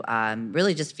to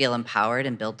really just feel empowered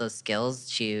and build those skills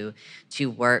to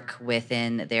work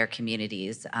within their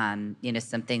communities.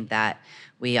 Something that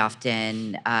we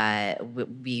often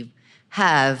we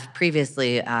have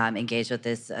previously engaged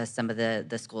with some of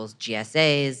the school's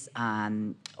GSAs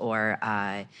or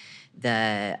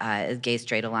the Gay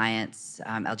Straight Alliance,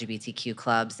 LGBTQ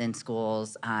clubs in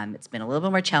schools. It's been a little bit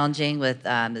more challenging with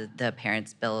the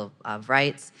Parents' Bill of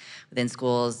Rights within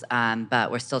schools,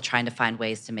 but we're still trying to find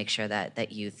ways to make sure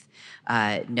that youth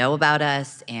know about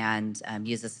us and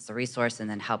use us as a resource, and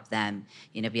then help them,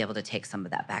 be able to take some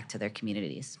of that back to their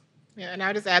communities. Yeah, and I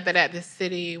would just add that at this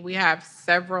city, we have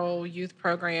several youth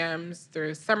programs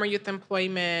through summer youth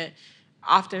employment,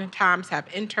 oftentimes have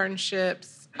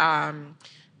internships,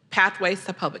 pathways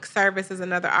to public service is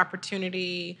another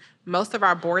opportunity. Most of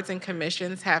our boards and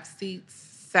commissions have seats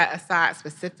set aside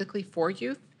specifically for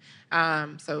youth.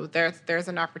 So there's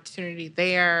an opportunity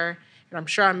there. And I'm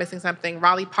sure I'm missing something.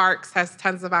 Raleigh Parks has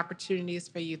tons of opportunities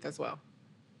for youth as well.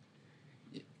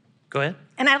 Go ahead.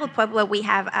 In El Pueblo, we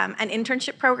have an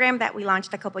internship program that we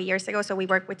launched a couple years ago. So we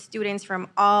work with students from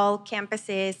all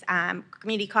campuses,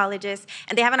 community colleges,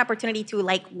 and they have an opportunity to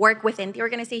work within the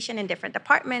organization in different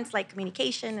departments like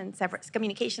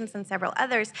communications and several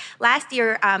others. Last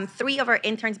year, 3 of our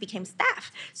interns became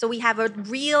staff. So we have a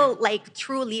real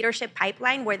true leadership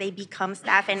pipeline where they become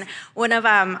staff. And one of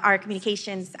our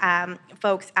communications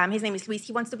folks, his name is Luis,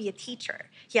 he wants to be a teacher.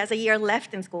 He has a year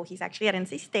left in school. He's actually at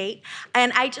NC State.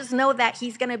 And I just know that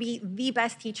he's going to be the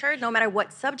best teacher no matter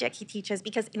what subject he teaches,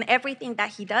 because in everything that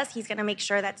he does, he's going to make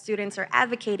sure that students are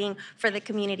advocating for the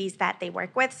communities that they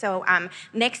work with. So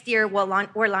next year,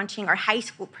 we're launching our high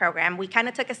school program. We kind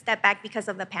of took a step back because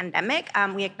of the pandemic.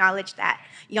 We acknowledged that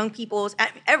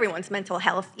everyone's mental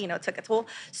health, took a toll.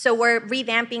 So we're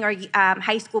revamping our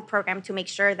high school program to make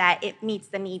sure that it meets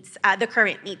the needs, the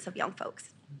current needs of young folks.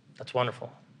 That's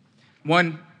wonderful.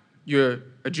 One, you're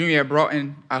a junior at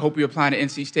Broughton. I hope you're applying to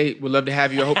NC State. We'd love to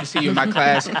have you. I hope to see you in my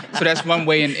class. So that's one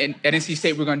way. And at NC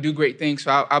State, we're going to do great things.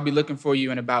 So I'll be looking for you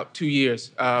in about 2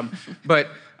 years. But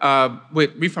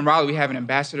with We From Raleigh, we have an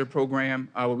ambassador program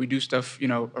where we do stuff,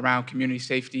 around community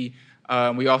safety.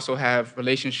 We also have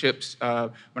relationships.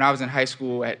 When I was in high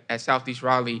school at Southeast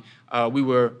Raleigh, we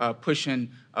were pushing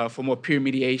for more peer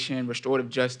mediation, restorative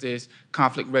justice,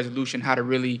 conflict resolution, how to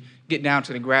really get down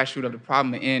to the grassroots of the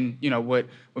problem and end, what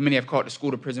many have called the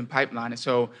school to prison pipeline. And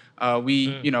so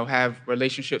we, have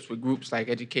relationships with groups like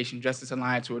Education Justice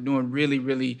Alliance who are doing really,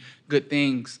 really good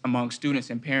things among students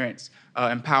and parents,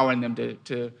 empowering them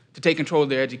to take control of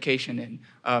their education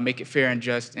and make it fair and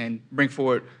just, and bring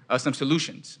forward some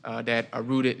solutions that are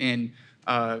rooted in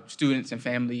students and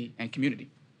family and community.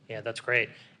 Yeah, that's great.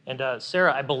 And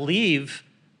Sarah, I believe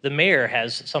the mayor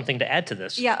has something to add to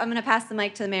this. Yeah, I'm going to pass the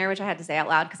mic to the mayor, which I had to say out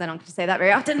loud because I don't get to say that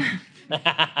very often.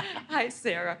 Hi,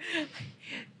 Sarah.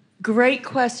 Great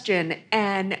question.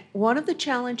 And one of the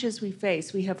challenges we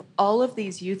face, we have all of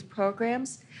these youth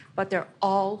programs, but they're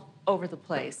all over the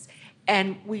place.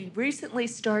 And we recently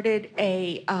started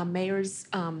a mayor's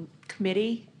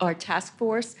committee or task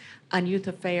force on youth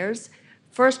affairs.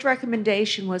 First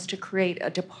recommendation was to create a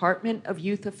Department of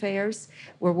Youth Affairs.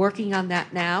 We're working on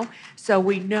that now, so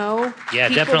we know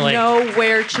people know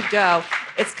where to go.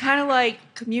 It's kind of like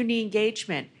community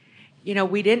engagement.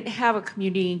 We didn't have a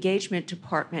community engagement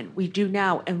department. We do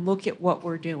now, and look at what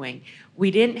we're doing. We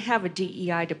didn't have a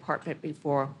DEI department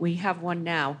before. We have one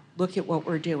now. Look at what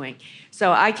we're doing.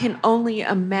 So I can only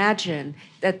imagine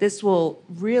that this will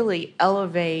really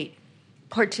elevate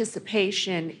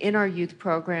participation in our youth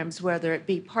programs, whether it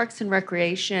be Parks and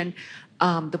Recreation,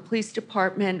 the police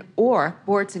department, or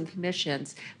boards and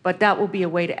commissions. But that will be a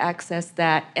way to access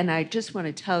that. And I just want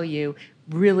to tell you,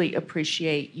 really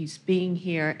appreciate you being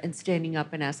here and standing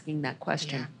up and asking that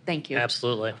question. Yeah. Thank you.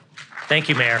 Absolutely. Thank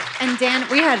you, Mayor. And Dan,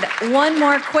 we had one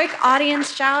more quick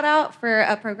audience shout out for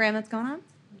a program that's going on.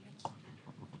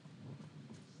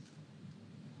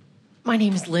 My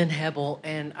name is Lynn Hebel,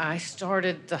 and I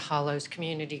started the Hollows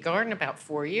Community Garden about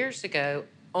 4 years ago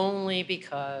only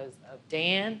because of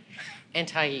Dan and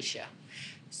Taisha.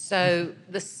 So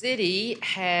the city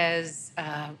has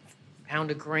found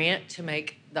a grant to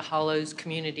make the Hollows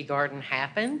Community Garden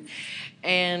happen.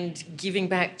 And giving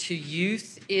back to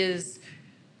youth is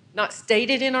not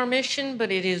stated in our mission,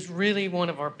 but it is really one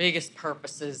of our biggest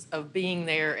purposes of being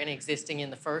there and existing in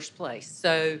the first place.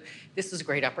 So this is a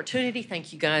great opportunity.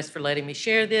 Thank you guys for letting me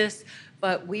share this.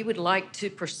 But we would like to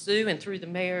pursue, and through the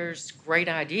mayor's great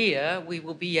idea, we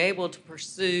will be able to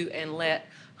pursue and let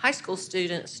high school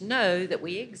students know that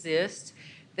we exist,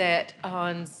 that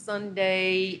on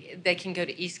Sunday they can go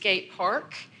to Eastgate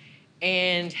Park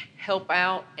and help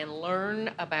out and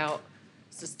learn about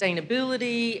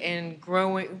sustainability and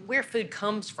growing, where food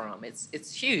comes from.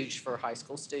 It's huge for high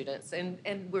school students.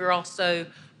 And we're also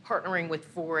partnering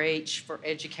with 4-H for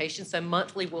education. So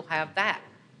monthly we'll have that.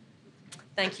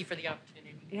 Thank you for the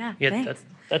opportunity. Yeah, Yeah,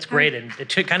 that's great. And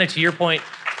kind of to your point,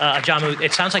 Ajamu,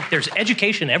 it sounds like there's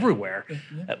education everywhere.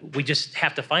 We just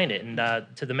have to find it. And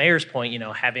to the mayor's point,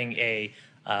 having a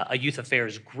youth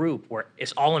affairs group where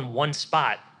it's all in one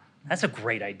spot, that's a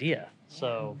great idea.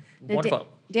 So wonderful.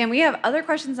 Dan, we have other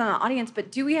questions on the audience, but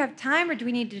do we have time or do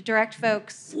we need to direct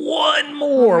folks? One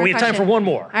more. We have time for one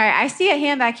more. All right, I see a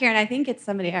hand back here, and I think it's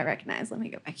somebody I recognize. Let me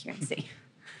go back here and see.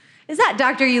 Is that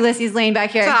Dr. Ulysses Lane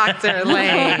back here? Dr.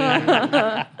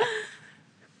 Lane.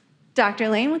 Dr.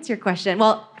 Lane, what's your question?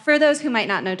 Well, for those who might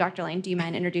not know Dr. Lane, do you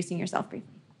mind introducing yourself briefly?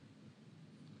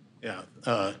 Yeah,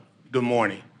 good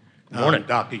morning. Good morning.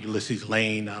 Dr. Ulysses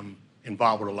Lane. I'm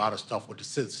involved with a lot of stuff with the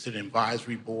Citizen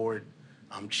Advisory Board.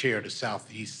 I'm chair of the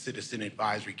Southeast Citizen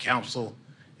Advisory Council,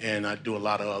 and I do a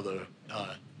lot of other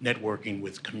networking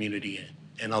with community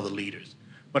and other leaders.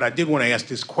 But I did want to ask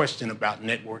this question about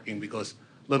networking because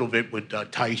a little bit what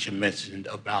Taisha mentioned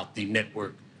about the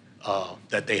network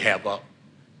that they have up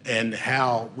and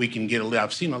how we can get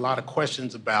I've seen a lot of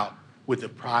questions about with the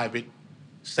private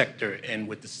sector and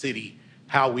with the city,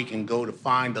 how we can go to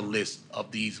find a list of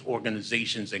these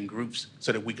organizations and groups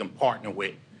so that we can partner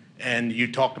with. And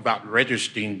you talked about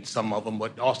registering some of them,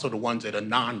 but also the ones that are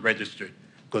non-registered,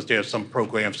 because there are some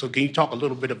programs. So can you talk a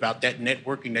little bit about that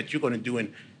networking that you're going to do?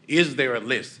 And is there a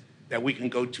list that we can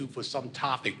go to for some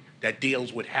topic that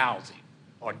deals with housing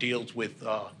or deals with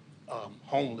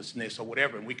homelessness or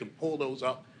whatever? And we can pull those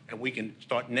up and we can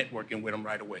start networking with them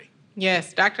right away.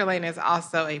 Yes, Dr. Lane is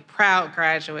also a proud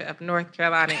graduate of North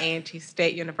Carolina A&T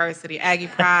State University. Aggie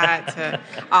pride to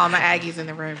all my Aggies in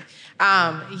the room.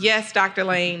 Yes, Dr.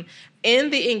 Lane, in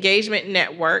the engagement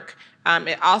network,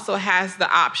 it also has the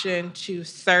option to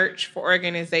search for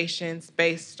organizations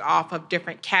based off of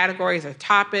different categories or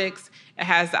topics. It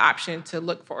has the option to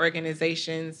look for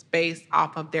organizations based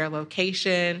off of their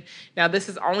location. Now, this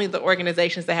is only the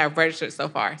organizations that have registered so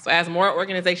far. So as more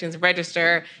organizations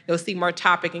register, you'll see more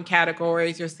topic and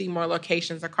categories. You'll see more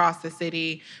locations across the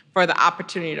city for the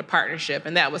opportunity to partnership.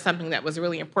 And that was something that was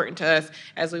really important to us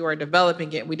as we were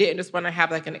developing it. We didn't just want to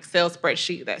have like an Excel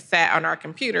spreadsheet that sat on our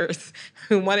computers.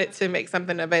 We wanted to make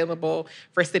something available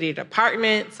for city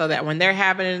departments so that when they're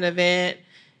having an event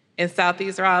in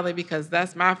Southeast Raleigh, because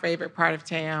that's my favorite part of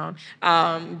town,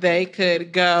 they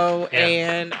could go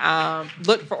and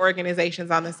look for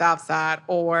organizations on the South Side,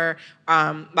 or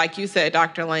like you said,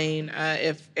 Dr. Lane,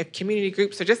 if community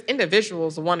groups or just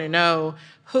individuals want to know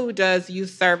who does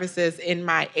youth services in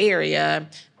my area,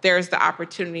 there's the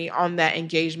opportunity on that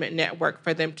engagement network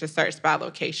for them to search by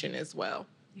location as well.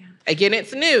 Yeah. Again,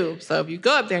 it's new, so if you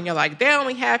go up there and you're like, they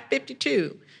only have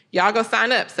 52, y'all go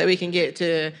sign up so we can get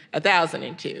to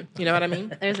 1,002. You know what I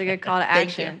mean? There's a good call to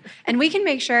action. And we can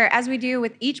make sure, as we do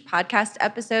with each podcast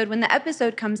episode, when the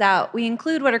episode comes out, we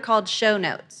include what are called show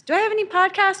notes. Do I have any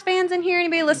podcast fans in here?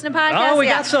 Anybody listen to podcasts? Oh, we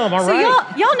got some. All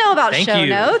right. So y'all know about Thank show you.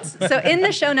 notes. So in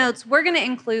the show notes, we're going to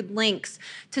include links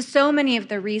to so many of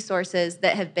the resources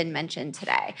that have been mentioned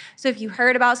today. So if you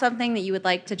heard about something that you would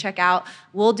like to check out,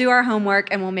 we'll do our homework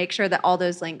and we'll make sure that all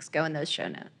those links go in those show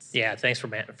notes. Yeah, thanks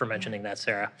for mentioning that,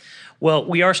 Sarah. Well,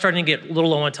 we are starting to get a little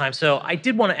low on time, so I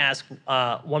did want to ask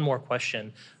one more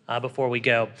question before we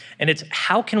go, and it's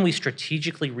how can we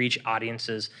strategically reach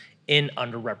audiences in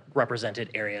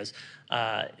underrepresented areas?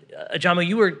 Ajamu,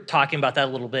 you were talking about that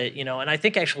a little bit, and I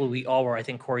think actually we all were. I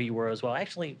think Corey, you were as well.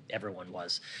 Actually, everyone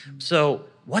was. So,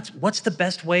 what's the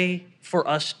best way for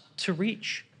us to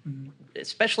reach,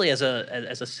 especially as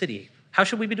a city? How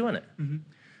should we be doing it?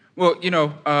 Well,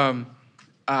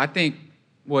 I think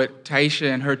what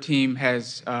Taisha and her team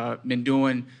has been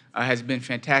doing has been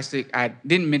fantastic. I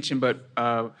didn't mention, but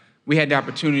we had the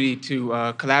opportunity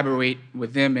to collaborate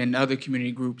with them and other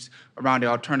community groups around the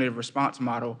alternative response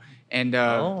model, and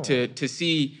to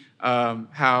see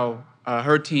how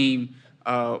her team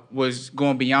was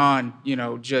going beyond,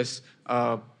 just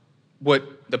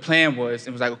what the plan was.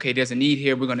 It was like, okay, there's a need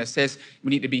here. We're going to assess. We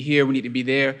need to be here. We need to be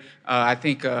there. I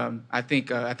think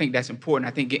that's important.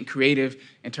 I think getting creative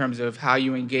in terms of how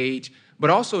you engage, but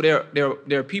also there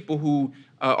are people who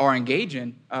are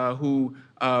engaging who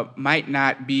might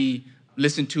not be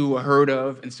listened to or heard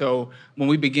of. And so when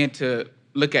we begin to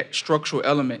look at structural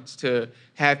elements to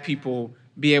have people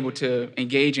be able to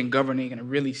engage in governing in a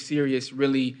really serious,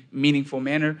 really meaningful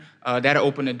manner, that'll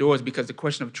open the doors, because the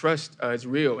question of trust is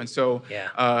real. And so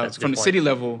from the city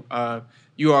level,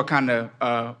 you are kind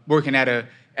of working at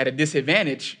a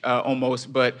disadvantage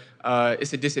almost, but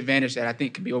it's a disadvantage that I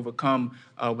think can be overcome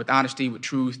with honesty, with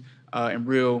truth, and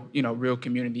real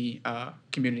community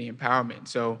empowerment.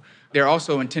 So there are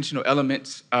also intentional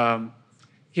elements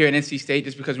here at NC State.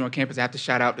 Just because we're on campus, I have to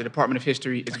shout out the Department of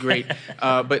History. It's great.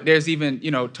 But there's even,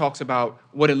 talks about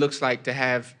what it looks like to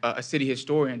have a city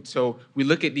historian. So we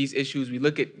look at these issues, we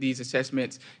look at these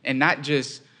assessments, and not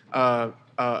just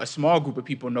a small group of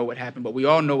people know what happened, but we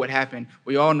all know what happened.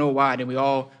 We all know why, and we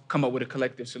all come up with a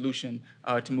collective solution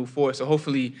to move forward. So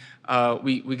hopefully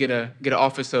we get an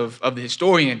office of the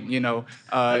historian, in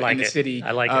the city.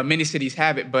 I like it. Many cities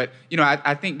have it, but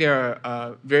I think there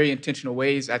are very intentional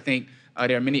ways. I think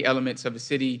there are many elements of the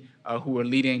city who are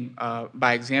leading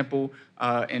by example,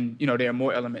 and there are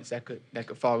more elements that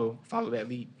could follow that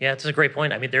lead. Yeah, it's a great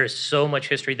point. I mean, there is so much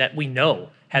history that we know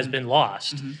has been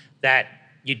lost that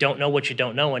you don't know what you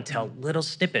don't know until little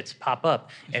snippets pop up,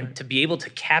 and to be able to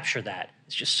capture that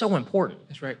is just so important.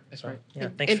 That's right. Yeah,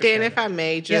 thanks. And for Dan, sharing if I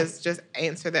may just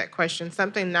answer that question,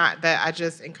 something not that I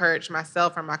just encourage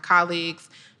myself or my colleagues,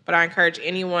 but I encourage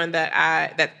anyone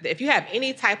that if you have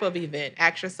any type of event,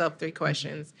 ask yourself 3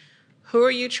 questions. Who are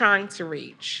you trying to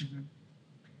reach?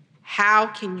 How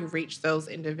can you reach those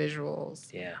individuals?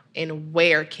 Yeah. And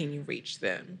where can you reach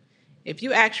them? If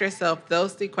you ask yourself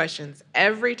those 3 questions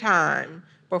every time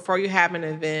before you have an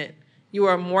event, you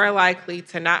are more likely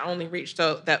to not only reach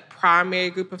that primary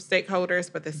group of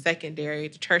stakeholders, but the secondary,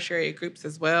 the tertiary groups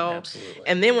as well. Absolutely.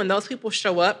 And then when those people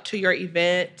show up to your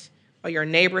event or your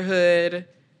neighborhood,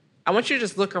 I want you to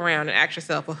just look around and ask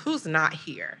yourself, well, who's not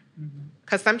here?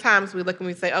 Because sometimes we look and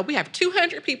we say, oh, we have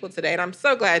 200 people today, and I'm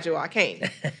so glad you all came.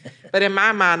 But in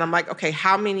my mind, I'm like, okay,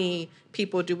 how many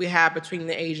people do we have between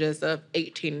the ages of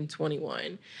 18 and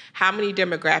 21? How many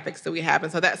demographics do we have?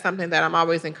 And so that's something that I'm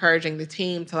always encouraging the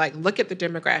team to look at the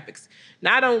demographics,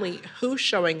 not only who's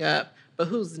showing up, but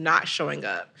who's not showing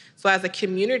up. So as a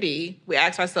community, we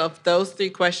ask ourselves those 3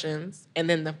 questions, and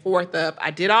then the 4th up,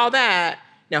 I did all that.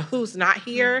 Now, who's not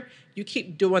here? You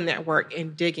keep doing that work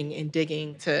and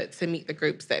digging to meet the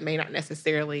groups that may not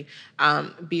necessarily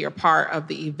be a part of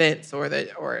the events or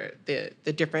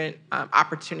the different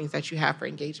opportunities that you have for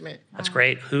engagement. That's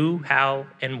great. Who, how,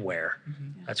 and where.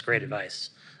 That's great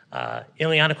advice.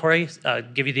 Ileana, Corey,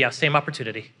 give you the same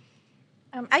opportunity.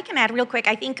 I can add real quick.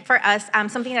 I think for us,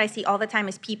 something that I see all the time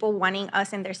is people wanting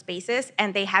us in their spaces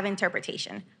and they have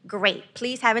interpretation. Great.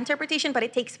 Please have interpretation, but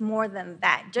it takes more than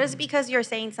that. Just because you're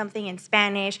saying something in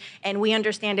Spanish and we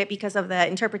understand it because of the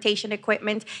interpretation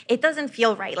equipment, it doesn't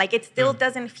feel right. It still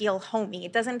doesn't feel homey.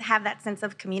 It doesn't have that sense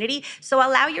of community. So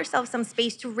allow yourself some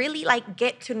space to really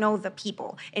get to know the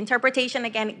people. Interpretation,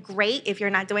 again, great. If you're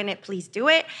not doing it, please do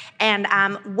it. And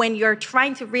when you're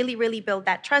trying to really, really build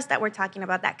that trust that we're talking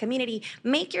about, that community,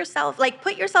 make yourself,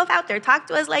 put yourself out there. Talk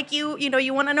to us like you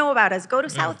want to know about us. Go to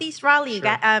Southeast Raleigh,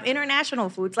 got international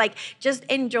foods. Just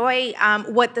enjoy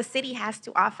what the city has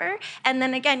to offer. And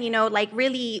then again,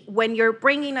 really when you're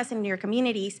bringing us into your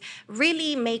communities,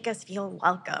 really make us feel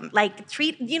welcome.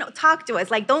 Talk to us.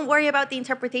 Don't worry about the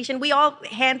interpretation. We all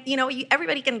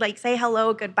everybody can say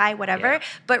hello, goodbye, whatever. Yeah.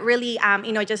 But really,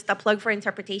 just a plug for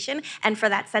interpretation and for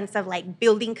that sense of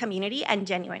building community and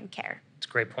genuine care. That's a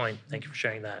great point. Thank you for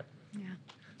sharing that. Yeah.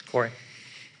 Corey?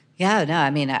 Yeah, no,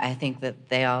 I think that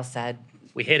they all said...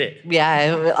 We hit it.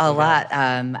 Yeah, a lot.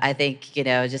 I think,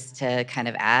 just to kind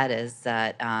of add is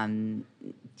that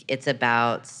it's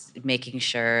about making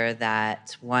sure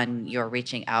that, one, you're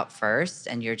reaching out first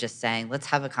and you're just saying, let's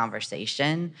have a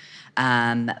conversation.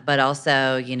 But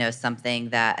also, something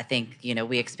that I think,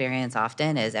 we experience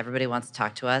often is everybody wants to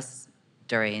talk to us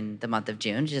during the month of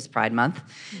June, just Pride Month,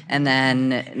 and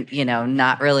then,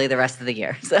 not really the rest of the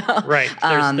year. So right,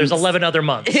 there's 11 other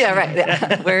months. Yeah, right.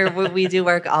 Yeah. Where we do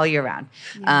work all year round.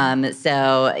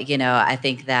 So, I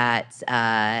think that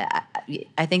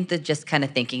just kind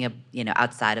of thinking of,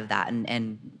 outside of that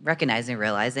and recognizing,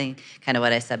 realizing kind of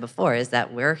what I said before is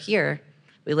that we're here,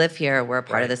 we live here, we're a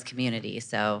part of this community.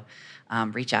 So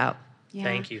reach out. Yeah.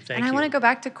 Thank you. And I want to go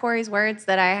back to Corey's words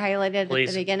that I highlighted Please.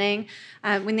 at the beginning.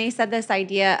 When they said this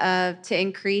idea of to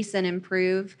increase and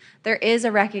improve, there is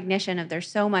a recognition of there's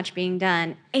so much being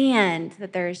done and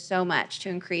that there is so much to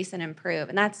increase and improve.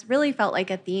 And that's really felt like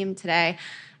a theme today.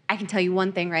 I can tell you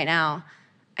one thing right now.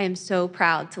 I am so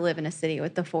proud to live in a city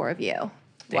with the four of you.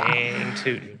 Dang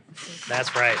tootin'.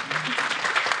 That's right.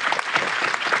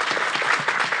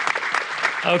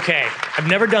 Okay, I've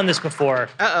never done this before.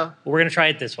 Uh-oh. We're gonna try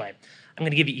it this way. I'm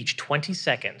gonna give you each 20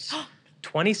 seconds.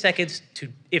 20 seconds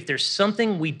to, if there's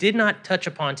something we did not touch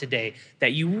upon today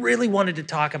that you really wanted to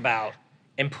talk about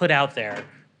and put out there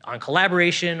on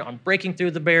collaboration, on breaking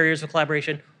through the barriers of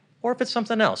collaboration, or if it's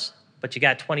something else, but you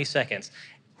got 20 seconds.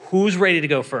 Who's ready to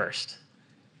go first?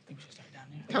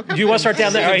 Do you want to start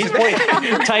down there? All right, he's pointing.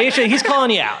 Taisha, he's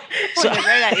calling you out. So,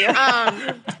 Right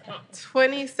at you.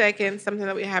 20 seconds, something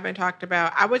that we haven't talked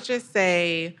about. I would just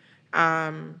say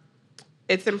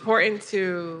it's important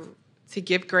to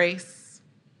give grace,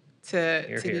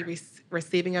 to be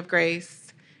receiving of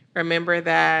grace. Remember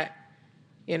that,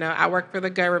 I work for the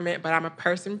government, but I'm a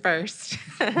person first.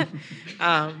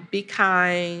 Be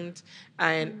kind,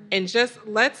 and just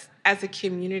let's, as a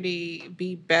community,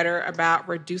 be better about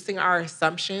reducing our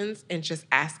assumptions and just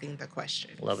asking the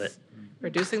questions. love it.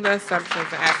 Reducing the assumptions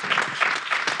and asking the questions.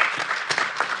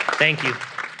 Thank you.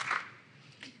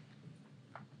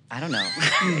 I don't know.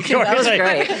 That was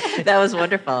great. That was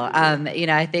wonderful.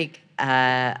 I think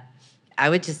I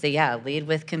would just say, lead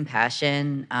with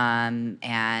compassion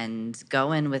and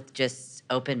go in with just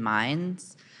open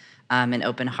minds and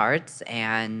open hearts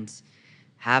and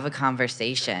have a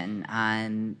conversation,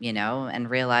 and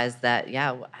realize that,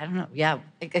 I don't know,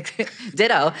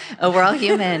 ditto. We're all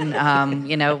human.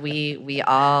 We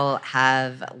all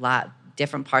have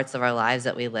different parts of our lives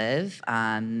that we live,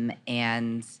 and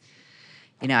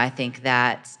I think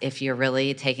that if you're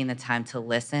really taking the time to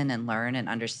listen and learn and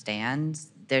understand,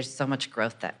 there's so much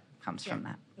growth that comes from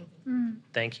that.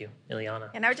 Thank you,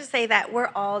 Ileana. And I would just say that we're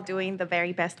all doing the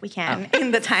very best we can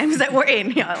in the times that we're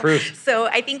in. Truth. So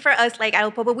I think for us, like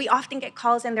Alpobo, we often get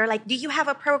calls and they're like, do you have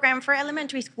a program for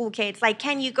elementary school kids? Like,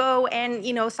 can you go and,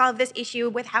 solve this issue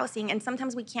with housing? And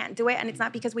sometimes we can't do it. And it's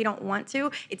not because we don't want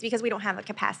to. It's because we don't have the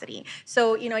capacity.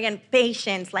 So, again,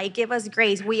 patience, like give us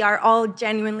grace. We are all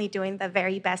genuinely doing the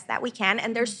very best that we can.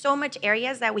 And there's so much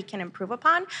areas that we can improve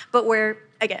upon. But we're,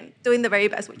 again, doing the very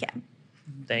best we can.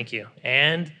 Thank you.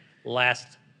 And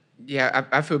last. Yeah,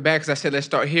 I feel bad because I said let's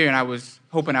start here, and I was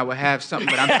hoping I would have something,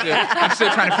 but I'm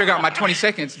still trying to figure out my 20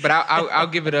 seconds. But I'll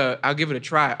give it a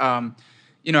try.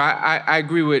 I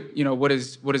agree with what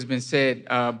has been said,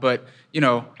 but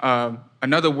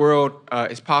another world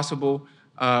is possible.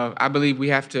 I believe we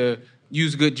have to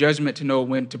use good judgment to know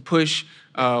when to push,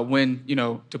 when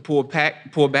to pull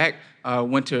back,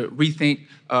 when to rethink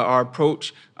our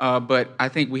approach. But I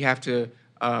think we have to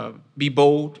be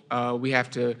bold. We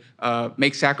have to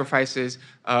make sacrifices.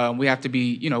 We have to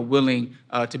be, willing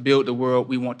to build the world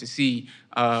we want to see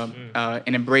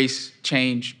and embrace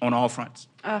change on all fronts.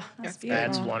 Oh, that's beautiful.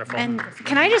 That's wonderful. And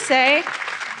can I just say,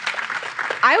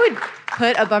 I would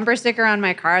put a bumper sticker on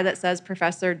my car that says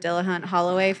Professor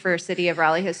Dillahunt-Holloway for City of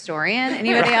Raleigh Historian.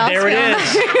 Anybody else? There it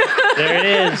is. There it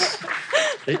is.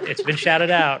 It's been shouted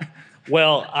out.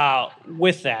 Well,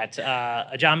 with that,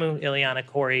 Ajamu, Ileana,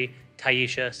 Corey,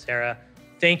 Taisha, Sarah,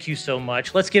 thank you so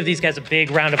much. Let's give these guys a big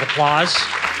round of applause.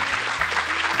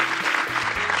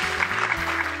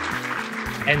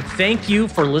 And thank you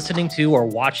for listening to or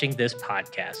watching this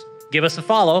podcast. Give us a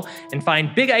follow and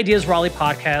find Big Ideas Raleigh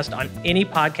podcast on any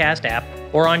podcast app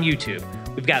or on YouTube.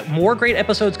 We've got more great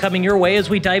episodes coming your way as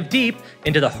we dive deep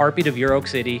into the heartbeat of Euro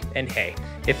City. And hey,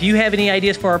 if you have any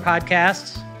ideas for our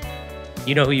podcasts,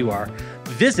 you know who you are.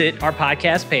 Visit our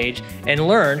podcast page and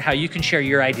learn how you can share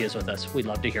your ideas with us. We'd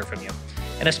love to hear from you.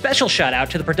 And a special shout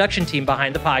out to the production team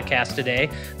behind the podcast today,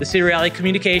 the City of Raleigh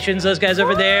Communications, those guys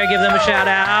over there, give them a shout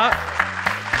out.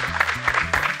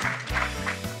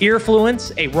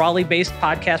 Earfluence, a Raleigh-based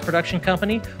podcast production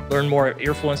company. Learn more at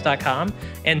earfluence.com.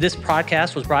 And this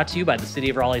podcast was brought to you by the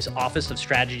City of Raleigh's Office of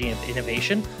Strategy and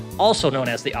Innovation, also known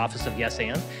as the Office of Yes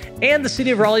and the City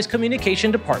of Raleigh's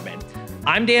Communication Department.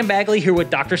 I'm Dan Bagley here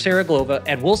with Dr. Sarah Glova,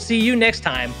 and we'll see you next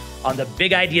time on the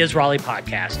Big Ideas Raleigh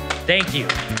podcast. Thank you.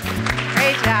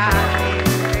 Great job.